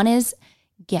helpful. One is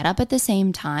get up at the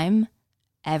same time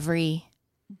every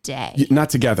day. Not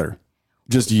together.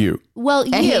 Just you. Well,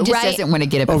 and he just doesn't want to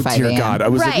get up at 5 a.m. Oh, dear God. I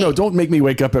was like, no, don't make me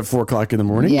wake up at 4 o'clock in the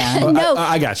morning. Yeah. No.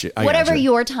 I got you. Whatever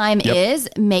your time is,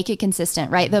 make it consistent,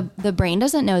 right? The brain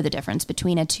doesn't know the difference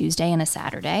between a Tuesday and a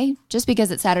Saturday. Just because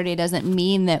it's Saturday doesn't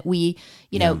mean that we,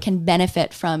 can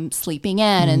benefit from sleeping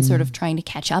in and sort of trying to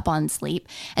catch up on sleep.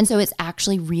 And so it's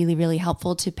actually really, really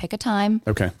helpful to pick a time.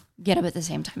 Okay. Get up at the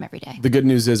same time every day. The good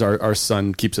news is our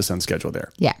son keeps us on schedule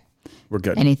there. Yeah. We're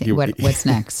good. Anything? What's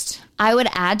next? I would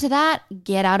add to that,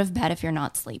 get out of bed if you're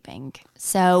not sleeping.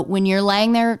 So when you're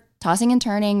laying there tossing and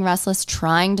turning, restless,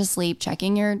 trying to sleep,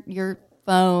 checking your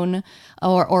phone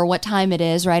or what time it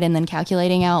is, right? And then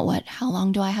calculating out how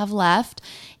long do I have left?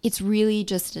 It's really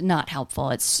just not helpful.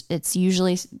 It's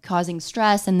usually causing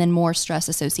stress and then more stress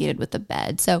associated with the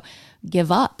bed. So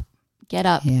give up, get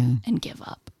up and give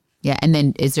up. Yeah. And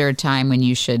then is there a time when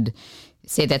you should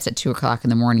say that's at 2 o'clock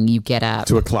in the morning, you get up?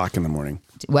 2 o'clock in the morning.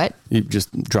 What? You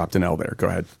just dropped an L there. Go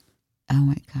ahead. Oh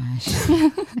my gosh.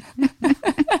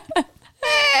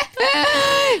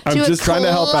 I'm just trying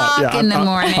to help out. Yeah, in the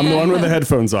morning. I'm the one with the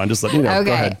headphones on. Just let me know. Okay.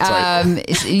 Go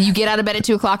ahead. Sorry. You get out of bed at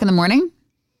 2 o'clock in the morning?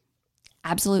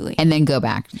 Absolutely. And then go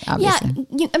back, obviously.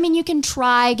 Yeah. You can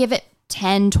try, give it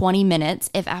 10, 20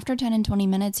 minutes. If after 10 and 20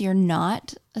 minutes you're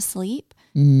not asleep,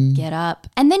 get up.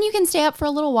 And then you can stay up for a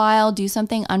little while, do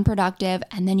something unproductive,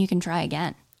 and then you can try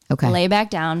again. Okay. Lay back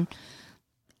down,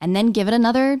 and then give it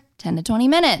another 10 to 20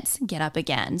 minutes. Get up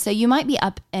again. So you might be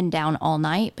up and down all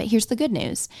night, but here's the good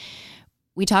news.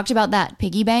 We talked about that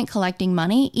piggy bank collecting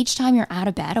money. Each time you're out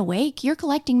of bed awake, you're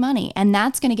collecting money, and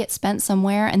that's going to get spent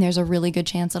somewhere, and there's a really good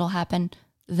chance it'll happen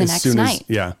the next night.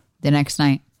 The next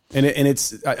night. And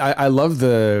it's I love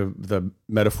the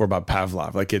metaphor about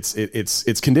Pavlov. Like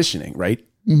it's conditioning, right?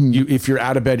 Mm-hmm. If you're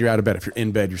out of bed, you're out of bed. If you're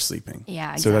in bed, you're sleeping.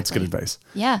 Yeah, exactly. So that's good advice.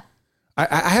 Yeah.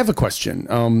 I have a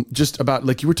question, just about,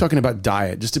 like you were talking about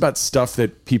diet, just about stuff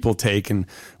that people take. And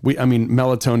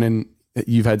melatonin,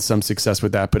 you've had some success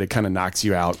with that, but it kind of knocks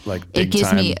you out like big It gives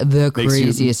time. me the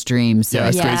craziest dreams. So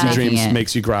crazy dreams,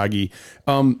 makes you groggy.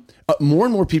 More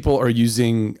and more people are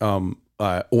using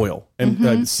oil and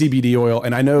CBD oil.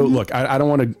 And I know, look, I don't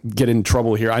want to get in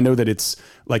trouble here. I know that it's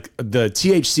like the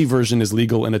THC version is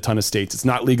legal in a ton of states. It's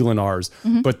not legal in ours,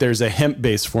 but there's a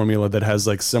hemp-based formula that has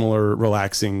like similar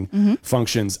relaxing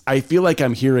functions. I feel like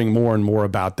I'm hearing more and more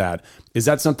about that. Is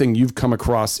that something you've come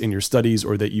across in your studies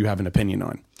or that you have an opinion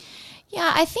on?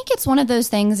 Yeah, I think it's one of those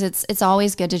things. It's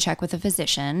always good to check with a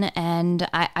physician. And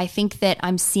I think that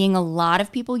I'm seeing a lot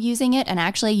of people using it and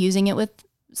actually using it with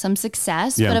some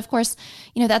success. Yeah. But of course,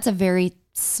 that's a very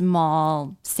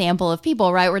small sample of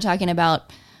people, right? We're talking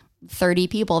about 30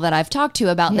 people that I've talked to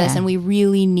about this, and we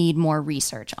really need more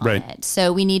research on it.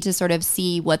 So we need to sort of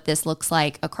see what this looks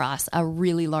like across a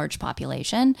really large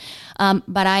population.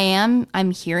 But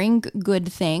I'm hearing good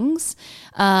things.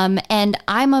 And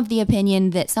I'm of the opinion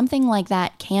that something like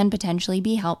that can potentially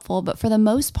be helpful. But for the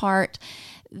most part,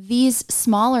 these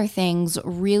smaller things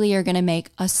really are going to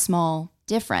make a small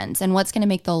difference. And what's going to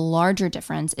make the larger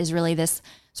difference is really this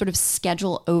sort of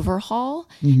schedule overhaul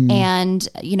and,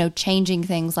 changing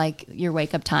things like your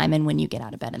wake up time and when you get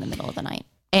out of bed in the middle of the night.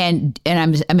 And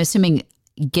I'm assuming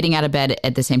getting out of bed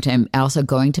at the same time, also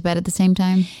going to bed at the same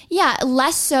time? Yeah,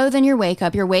 less so than your wake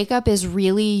up. Your wake up is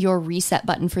really your reset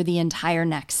button for the entire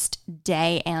next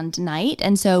day and night.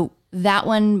 And so that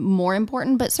one more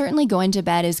important, but certainly going to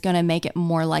bed is going to make it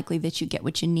more likely that you get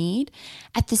what you need.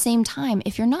 At the same time,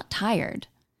 if you're not tired,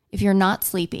 if you're not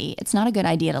sleepy, it's not a good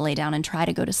idea to lay down and try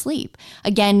to go to sleep.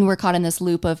 Again, we're caught in this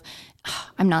loop of,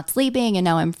 I'm not sleeping and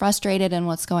now I'm frustrated and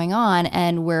what's going on.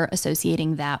 And we're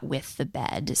associating that with the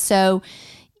bed. So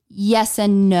yes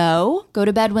and no, go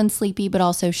to bed when sleepy, but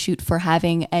also shoot for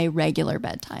having a regular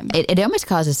bedtime. It almost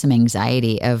causes some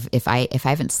anxiety of if I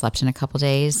haven't slept in a couple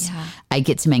days, I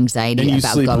get some anxiety and you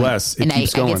about sleep going less. It and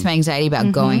keeps I get some anxiety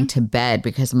about going to bed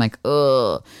because I'm like,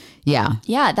 oh, Yeah.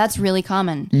 Yeah, that's really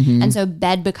common. And so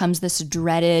bed becomes this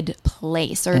dreaded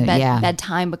place, or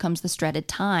bedtime becomes this dreaded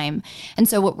time. And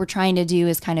so what we're trying to do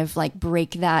is kind of like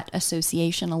break that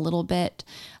association a little bit.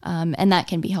 And that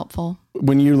can be helpful.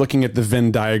 When you're looking at the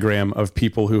Venn diagram of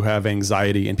people who have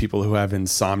anxiety and people who have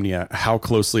insomnia, how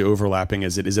closely overlapping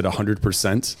is it? Is it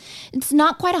 100%? It's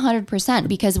not quite 100%,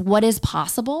 because what is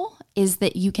possible is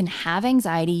that you can have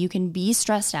anxiety, you can be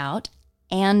stressed out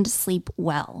and sleep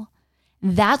well.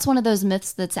 That's one of those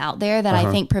myths that's out there that I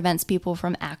think prevents people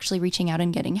from actually reaching out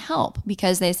and getting help,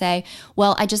 because they say,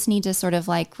 well, I just need to sort of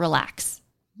like relax.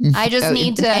 I just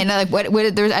need to. And like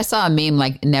I saw a meme,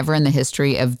 like never in the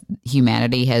history of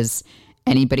humanity has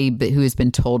anybody who has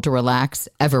been told to relax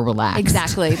ever relaxed.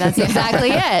 Exactly. That's exactly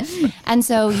it. And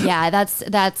so, yeah,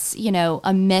 that's, you know,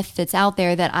 a myth that's out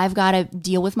there, that I've got to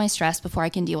deal with my stress before I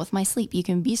can deal with my sleep. You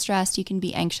can be stressed, you can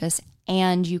be anxious,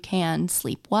 and you can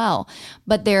sleep well.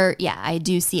 But I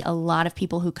do see a lot of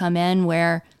people who come in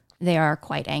where they are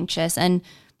quite anxious, and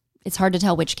it's hard to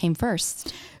tell which came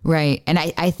first. Right. And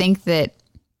I think that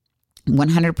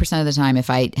 100% of the time, if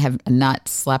I have not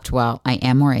slept well, I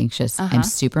am more anxious. I'm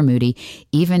super moody.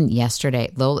 Even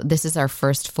yesterday, Lola, this is our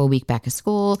first full week back at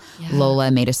school. Yeah. Lola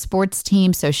made a sports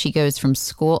team. So she goes from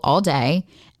school all day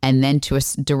and then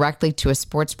directly to a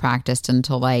sports practice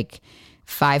until like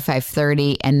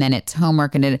 5:30, and then it's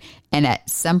homework. And at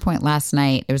some point last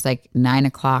night, it was like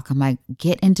 9:00. I'm like,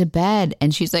 get into bed.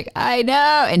 And she's like, I know.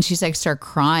 And she's like, start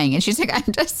crying. And she's like,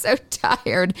 I'm just so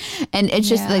tired. And it's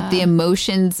just like the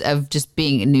emotions of just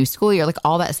being a new school year, like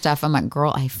all that stuff. I'm like,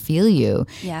 girl, I feel you.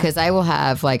 Because I'll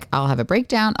have a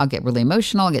breakdown. I'll get really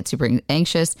emotional. I'll get super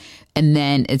anxious. And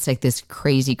then it's like this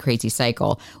crazy, crazy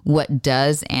cycle. What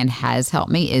does and has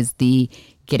helped me is the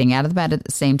getting out of the bed at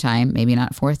the same time, maybe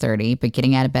not 4:30, but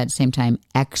getting out of bed at the same time.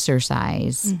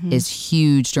 Exercise is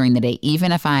huge during the day.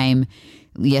 Even if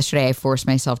yesterday I forced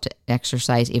myself to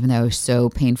exercise, even though I was so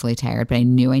painfully tired, but I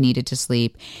knew I needed to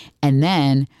sleep. And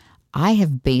then I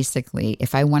have basically,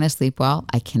 if I want to sleep well,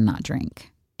 I cannot drink.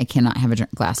 I cannot have a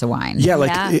glass of wine. Yeah,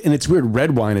 and it's weird.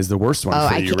 Red wine is the worst one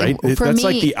for you, right? That's me,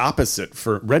 like the opposite.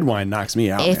 For red wine knocks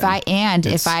me out. If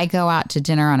I go out to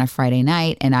dinner on a Friday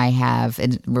night and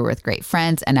we're with great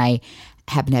friends and I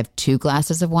happen to have 2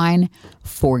 glasses of wine,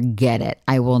 forget it.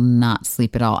 I will not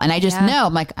sleep at all. And I just know,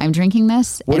 I'm like, I'm drinking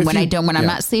this, and when I'm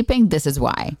not sleeping, this is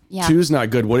why. Yeah. 2's not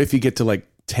good. What if you get to like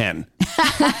 10?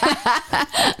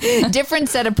 Different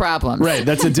set of problems. Right.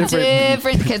 That's a different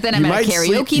because then I'm at a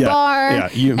karaoke bar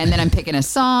and then I'm picking a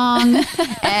song.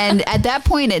 And at that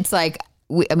point, it's like,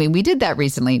 we did that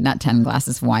recently, not 10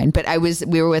 glasses of wine, but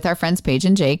we were with our friends Paige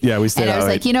and Jake. Yeah, we stayed out. And I was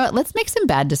like, you know what? Let's make some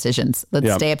bad decisions.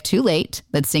 Let's stay up too late.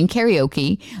 Let's sing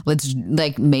karaoke. Let's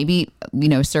maybe,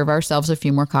 serve ourselves a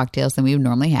few more cocktails than we would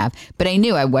normally have. But I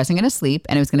knew I wasn't going to sleep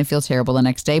and I was going to feel terrible the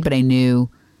next day, but I knew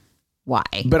why.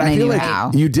 But I feel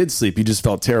like you did sleep. You just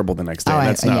felt terrible the next day.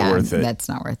 That's not worth it. That's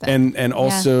not worth it. And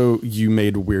also you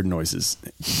made weird noises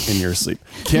in your sleep.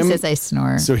 Kim says I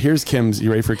snore. So here's Kim's. You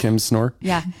ready for Kim's snore?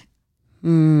 Yeah. You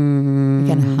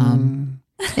can hum.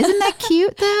 Isn't that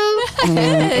cute though?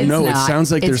 No, it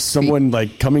sounds like there's someone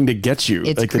like coming to get you.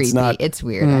 It's like creepy. It's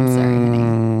weird. I'm sorry,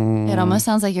 honey. It almost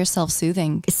sounds like you're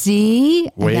self-soothing.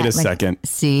 See? Wait a second.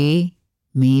 See?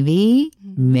 Maybe.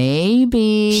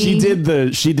 She did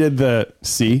the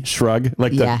shrug,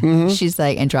 like she's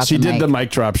like, and dropped. She did the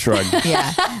mic drop shrug.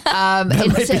 Yeah, that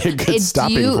might be a good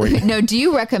stopping point. No, do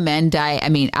you recommend diet? I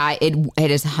mean,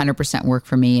 it is 100% work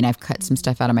for me, and I've cut some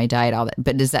stuff out of my diet, all that.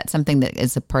 But is that something that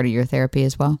is a part of your therapy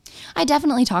as well? I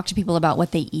definitely talk to people about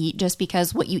what they eat, just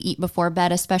because what you eat before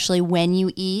bed, especially when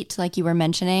you eat, like you were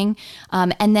mentioning,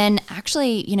 and then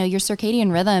actually, your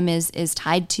circadian rhythm is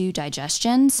tied to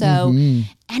digestion, so.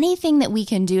 Anything that we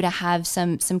can do to have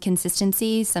some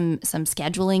consistency, some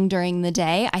scheduling during the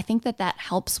day, I think that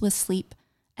helps with sleep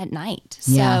at night.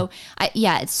 So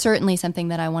it's certainly something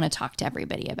that I want to talk to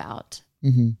everybody about.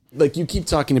 Mm-hmm. Like you keep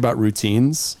talking about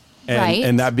routines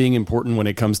and that being important when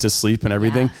it comes to sleep and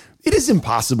everything. Yeah. It is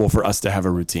impossible for us to have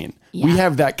a routine. Yeah. We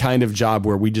have that kind of job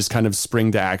where we just kind of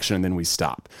spring to action and then we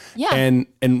stop. Yeah. And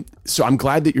so I'm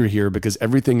glad that you're here, because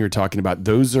everything you're talking about,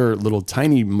 those are little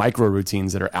tiny micro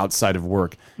routines that are outside of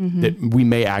work that we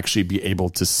may actually be able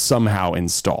to somehow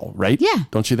install, right? Yeah.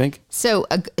 Don't you think? So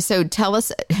tell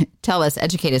us,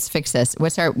 educate us, fix us.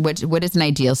 What is an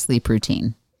ideal sleep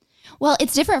routine? Well,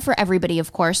 it's different for everybody,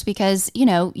 of course, because,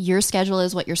 your schedule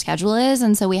is what your schedule is.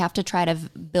 And so we have to try to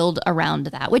build around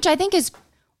that, which I think is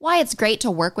why it's great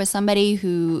to work with somebody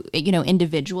who,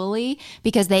 individually,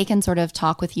 because they can sort of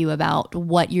talk with you about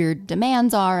what your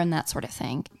demands are and that sort of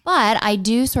thing. But I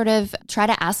do sort of try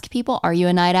to ask people, are you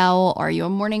a night owl? Are you a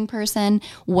morning person?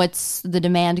 What's the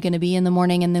demand going to be in the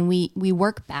morning? And then we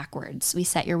work backwards. We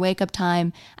set your wake up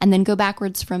time and then go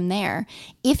backwards from there.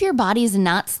 If your body's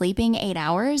not sleeping 8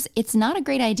 hours, it's not a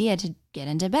great idea to get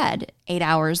into bed 8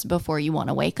 hours before you want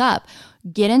to wake up.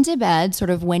 Get into bed sort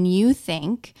of when you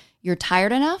think you're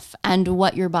tired enough and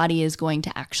what your body is going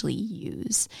to actually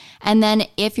use. And then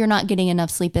if you're not getting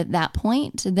enough sleep at that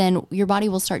point, then your body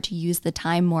will start to use the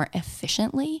time more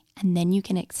efficiently. And then you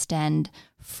can extend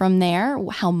from there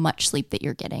how much sleep that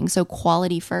you're getting. So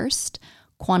quality first,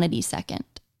 quantity second.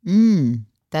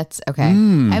 That's okay.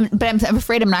 But I'm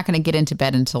afraid I'm not going to get into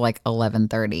bed until like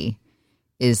 11:30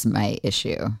 is my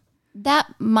issue. That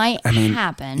might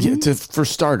happen. Yeah, for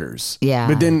starters. Yeah.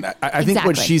 But then I think what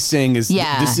Exactly. she's saying is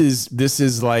this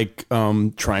is like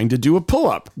trying to do a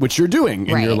pull-up, which you're doing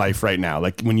in your Right. life right now.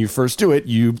 Like when you first do it,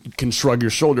 you can shrug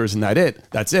your shoulders and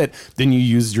that's it. Then you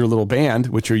use your little band,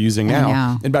 which you're using now.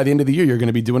 know. And by the end of the year, you're going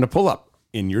to be doing a pull-up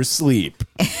in your sleep.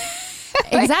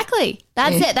 Exactly.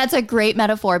 That's it. That's a great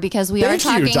metaphor because we Thank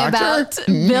are you, talking doctor. about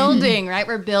building, right?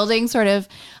 We're building sort of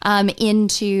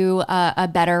into a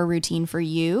better routine for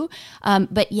you.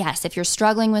 But yes, if you're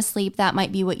struggling with sleep, that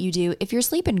might be what you do. If you're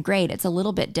sleeping great, it's a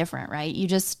little bit different, right? You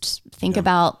just think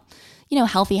about,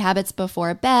 healthy habits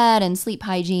before bed and sleep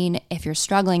hygiene. If you're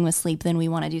struggling with sleep, then we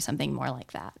want to do something more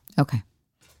like that. Okay.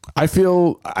 I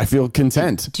feel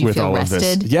content Do you with feel all of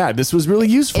rested? this. Yeah, this was really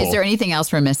useful. Is there anything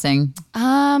else we're missing?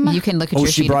 You can look at your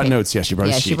she sheet brought of paper. notes. Yeah, she brought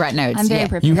a sheet. she brought notes. I'm very yeah.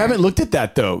 prepared. You haven't looked at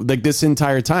that though, like this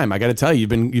entire time. I got to tell you,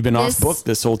 you've been off book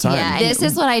this whole time. Yeah, This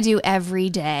is what I do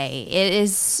every day.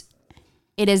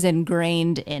 It is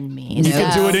ingrained in me. You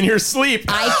can do it in your sleep.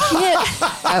 I can't.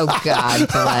 Oh God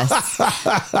bless.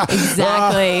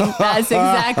 Exactly. That's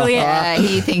exactly it.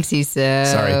 He thinks he's so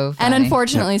Sorry. funny. And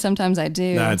unfortunately, sometimes I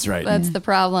do. That's right. That's the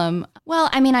problem.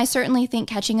 Well, I certainly think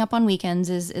catching up on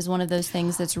weekends is one of those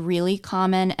things that's really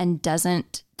common and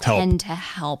doesn't tend to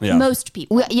help most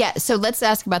people. Well, yeah. So let's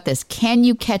ask about this. Can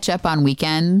you catch up on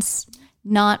weekends?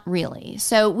 Not really.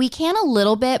 So we can a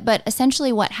little bit, but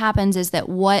essentially what happens is that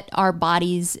what our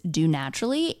bodies do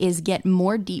naturally is get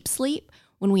more deep sleep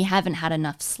when we haven't had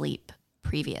enough sleep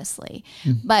previously.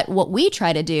 But what we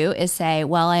try to do is say,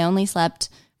 well, I only slept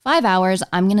 5 hours.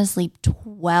 I'm going to sleep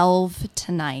 12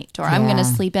 tonight, or I'm going to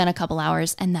sleep in a couple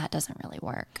hours. And that doesn't really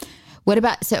work. What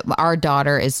about, so our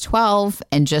daughter is 12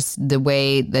 and just the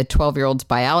way the 12-year-old's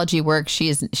biology works, she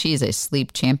is a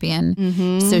sleep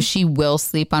champion. So she will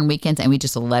sleep on weekends and we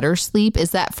just let her sleep.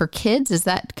 Is that for kids? Is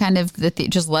that kind of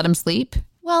just let them sleep?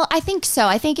 Well, I think so.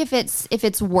 I think if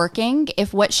it's working,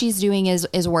 if what she's doing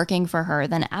is working for her,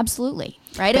 then absolutely.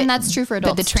 Right. And that's true for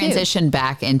adults. But the transition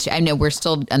back into, I know we're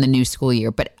still in the new school year,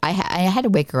 but I had to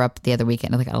wake her up the other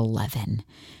weekend like at 11.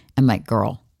 I'm like,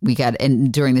 girl, we got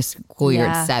in during the school year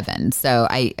at 7. So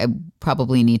I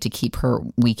probably need to keep her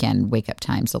weekend wake up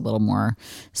times a little more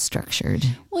structured.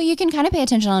 Well, you can kind of pay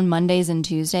attention on Mondays and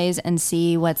Tuesdays and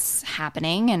see what's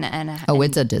happening. And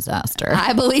it's a disaster.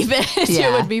 I believe it. Yeah.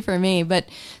 It would be for me. But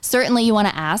certainly you want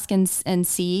to ask and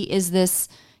see, is this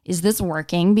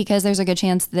working? Because there's a good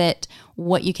chance that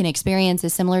what you can experience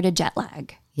is similar to jet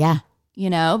lag. Yeah.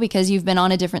 Because you've been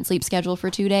on a different sleep schedule for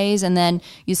 2 days and then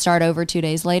you start over 2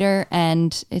 days later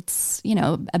and it's,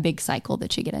 a big cycle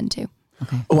that you get into.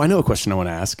 Okay. Oh, I know a question I want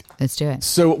to ask. Let's do it.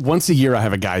 So once a year, I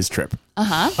have a guys trip.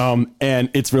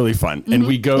 And it's really fun. And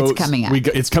we go. It's coming up.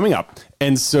 It's coming up.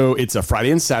 And so it's a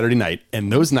Friday and Saturday night.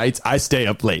 And those nights I stay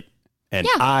up late. And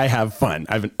I have fun.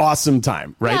 I have an awesome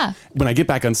time, right? Yeah. When I get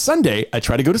back on Sunday, I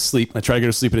try to go to sleep. I try to go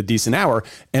to sleep at a decent hour.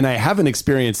 And I have an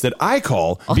experience that I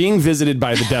call being visited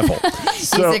by the devil.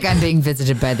 He's like, I'm being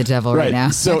visited by the devil right now.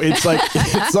 So it's like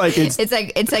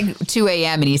 2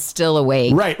 a.m. and he's still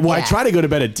awake. Right. Well, I Yeah. try to go to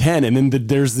bed at 10 and then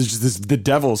there's the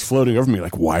devil's floating over me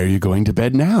like, why are you going to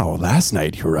bed now? Last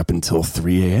night you were up until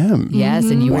 3 a.m. Yes,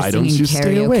 and you were Why don't singing you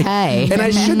stay awake? karaoke. And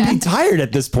I should be tired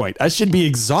at this point. I should be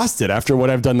exhausted after what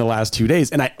I've done the last 2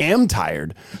 days. And I am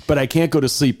tired, but I can't go to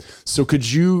sleep. So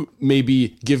could you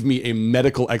maybe give me a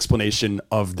medical explanation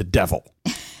of the devil?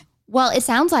 Well, it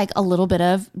sounds like a little bit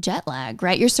of jet lag,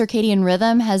 right? Your circadian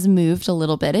rhythm has moved a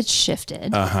little bit. It's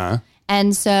shifted.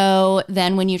 And so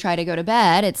then when you try to go to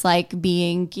bed, it's like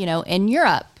being, in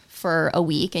Europe for a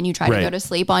week and you try to Right. go to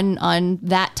sleep on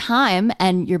that time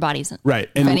and your body's Right.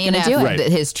 And Funny enough, do it. Right.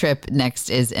 that his trip next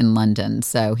is in London,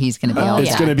 so he's going to be all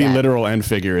it's going to be jacked up. literal and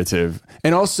figurative.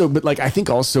 And also, but like, I think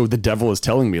also the devil is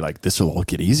telling me like, this will all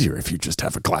get easier if you just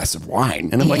have a glass of wine.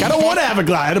 And I'm like, I don't want to have a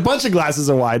glass. I had a bunch of glasses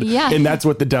of wine. Yeah. And that's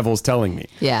what the devil's telling me.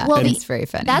 Yeah, Well, it's very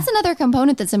funny. That's another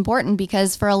component that's important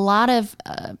because for a lot of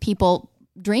people,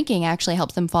 drinking actually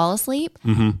helps them fall asleep,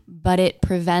 but it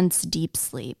prevents deep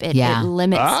sleep. It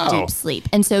limits deep sleep.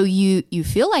 And so you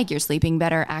feel like you're sleeping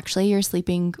better. Actually, you're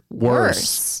sleeping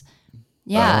worse.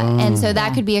 Yeah. And so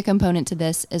that could be a component to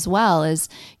this as well is,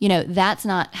 that's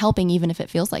not helping even if it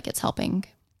feels like it's helping.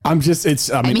 He's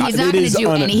not going to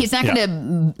do any. He's not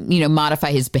going to,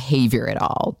 modify his behavior at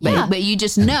all. But you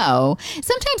just know.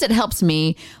 Sometimes it helps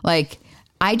me. Like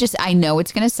I know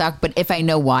it's going to suck, but if I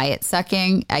know why it's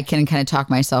sucking, I can kind of talk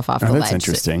myself off the ledge. That's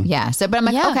interesting. Yeah. So, but I'm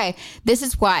like, okay, this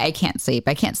is why I can't sleep.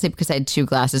 I can't sleep because I had 2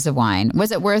 glasses of wine.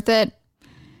 Was it worth it?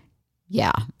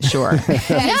 Yeah, sure.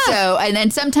 And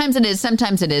then sometimes it is,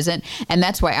 sometimes it isn't. And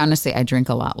that's why, honestly, I drink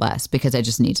a lot less because I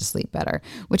just need to sleep better,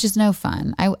 which is no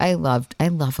fun. I love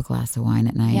a glass of wine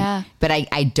at night. Yeah. But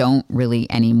I don't really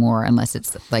anymore unless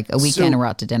it's like a weekend or we're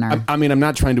out to dinner. I'm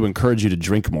not trying to encourage you to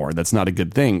drink more. That's not a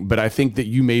good thing. But I think that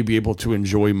you may be able to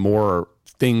enjoy more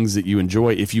things that you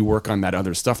enjoy if you work on that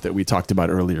other stuff that we talked about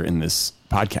earlier in this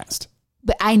podcast.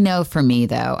 But I know for me,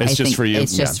 though, It's I just think for you.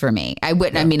 it's just for me. I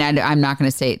wouldn't. I mean, I'm not going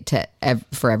to say it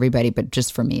for everybody, but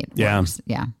just for me, it works.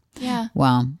 Yeah. Yeah.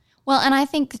 Well, and I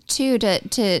think too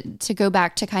to go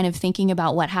back to kind of thinking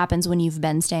about what happens when you've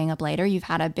been staying up later, you've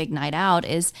had a big night out,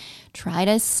 is try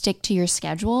to stick to your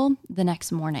schedule the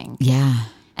next morning. yeah.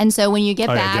 And so when you get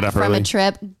get back up from early. a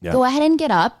trip, go ahead and get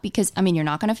up because you're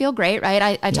not going to feel great,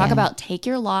 right? I talk about take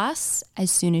your loss as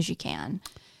soon as you can.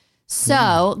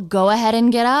 So go ahead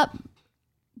and get up.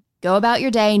 Go about your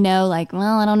day, know like,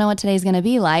 well, I don't know what today's going to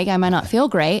be like. I might not feel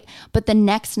great. But the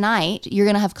next night, you're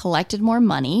going to have collected more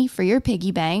money for your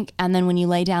piggy bank. And then when you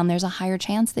lay down, there's a higher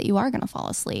chance that you are going to fall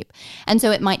asleep. And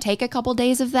so it might take a couple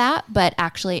days of that. But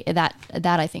actually, that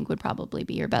I think would probably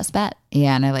be your best bet.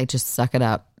 Yeah. And I like just suck it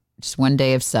up. Just one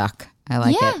day of suck. I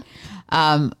like it.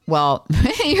 Well,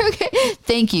 you're okay.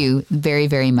 Thank you very,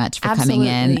 very much for coming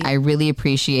in. I really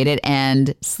appreciate it.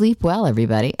 And sleep well,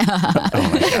 everybody.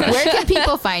 Where can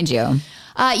people find you?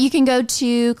 You can go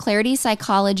to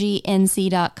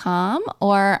claritypsychologync.com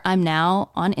or I'm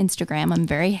now on Instagram. I'm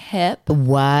very hip.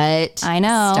 What? I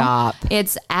know. Stop.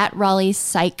 It's at Raleigh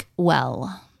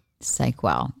Psychwell.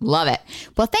 Psychwell. Love it.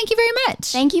 Well, thank you very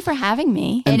much. Thank you for having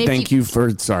me. And thank you for,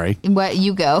 sorry. What,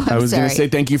 you go. I was going to say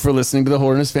thank you for listening to the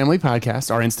Holderness Family podcast.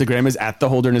 Our Instagram is at the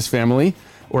Holderness Family.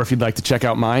 Or if you'd like to check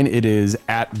out mine, it is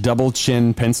at Double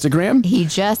Chin Penstagram. He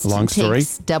just Long story.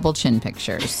 takes double chin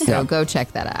pictures. So go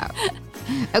check that out.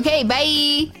 Okay,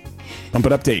 bye. Bump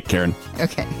it update, Karen.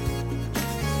 Okay.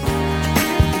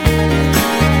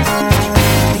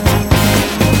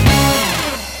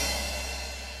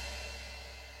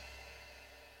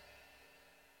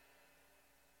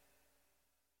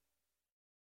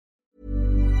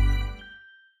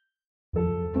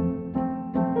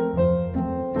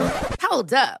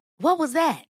 Hold up. What was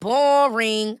that?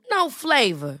 Boring. No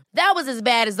flavor. That was as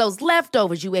bad as those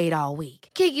leftovers you ate all week.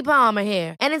 Keke Palmer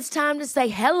here, and it's time to say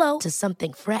hello to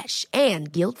something fresh and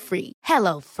guilt-free.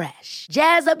 Hello Fresh.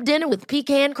 Jazz up dinner with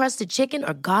pecan-crusted chicken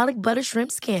or garlic butter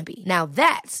shrimp scampi. Now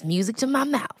that's music to my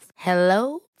mouth.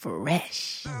 Hello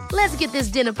Fresh. Let's get this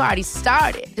dinner party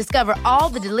started. Discover all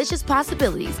the delicious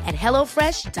possibilities at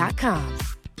hellofresh.com.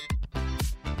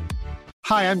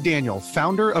 Hi, I'm Daniel,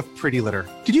 founder of Pretty Litter.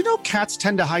 Did you know cats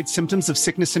tend to hide symptoms of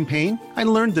sickness and pain? I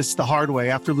learned this the hard way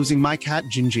after losing my cat,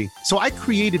 Gingy. So I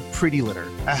created Pretty Litter,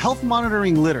 a health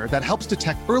monitoring litter that helps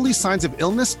detect early signs of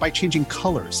illness by changing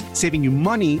colors, saving you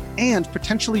money and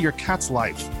potentially your cat's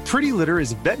life. Pretty Litter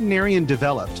is veterinarian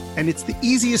developed, and it's the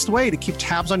easiest way to keep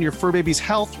tabs on your fur baby's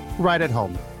health right at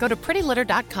home. Go to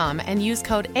prettylitter.com and use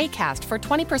code ACAST for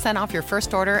 20% off your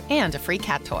first order and a free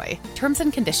cat toy. Terms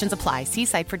and conditions apply. See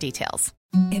site for details.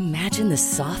 Imagine the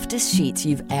softest sheets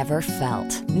you've ever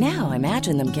felt. Now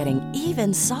imagine them getting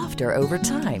even softer over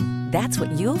time. That's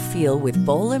what you'll feel with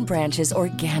Boll & Branch's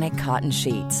organic cotton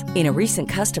sheets. In a recent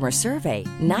customer survey,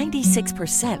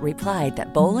 96% replied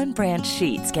that Boll & Branch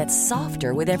sheets get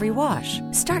softer with every wash.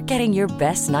 Start getting your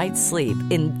best night's sleep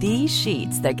in these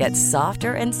sheets that get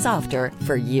softer and softer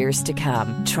for years to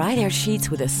come. Try their sheets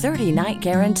with a 30-night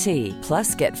guarantee.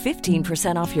 Plus, get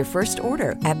 15% off your first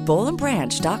order at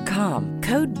bollandbranch.com.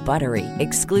 Code BUTTERY.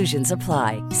 Exclusions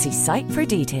apply. See site for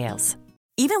details.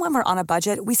 Even when we're on a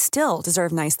budget, we still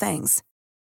deserve nice things.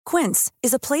 Quince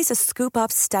is a place to scoop up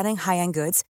stunning high-end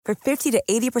goods for 50 to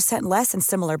 80% less than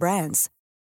similar brands.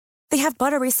 They have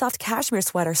buttery soft cashmere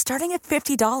sweaters starting at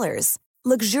 $50,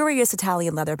 luxurious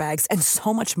Italian leather bags, and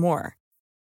so much more.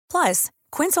 Plus,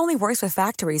 Quince only works with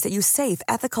factories that use safe,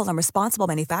 ethical, and responsible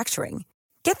manufacturing.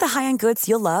 Get the high-end goods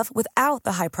you'll love without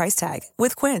the high price tag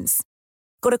with Quince.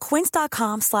 Go to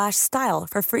quince.com/style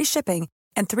for free shipping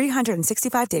and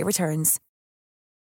 365-day returns.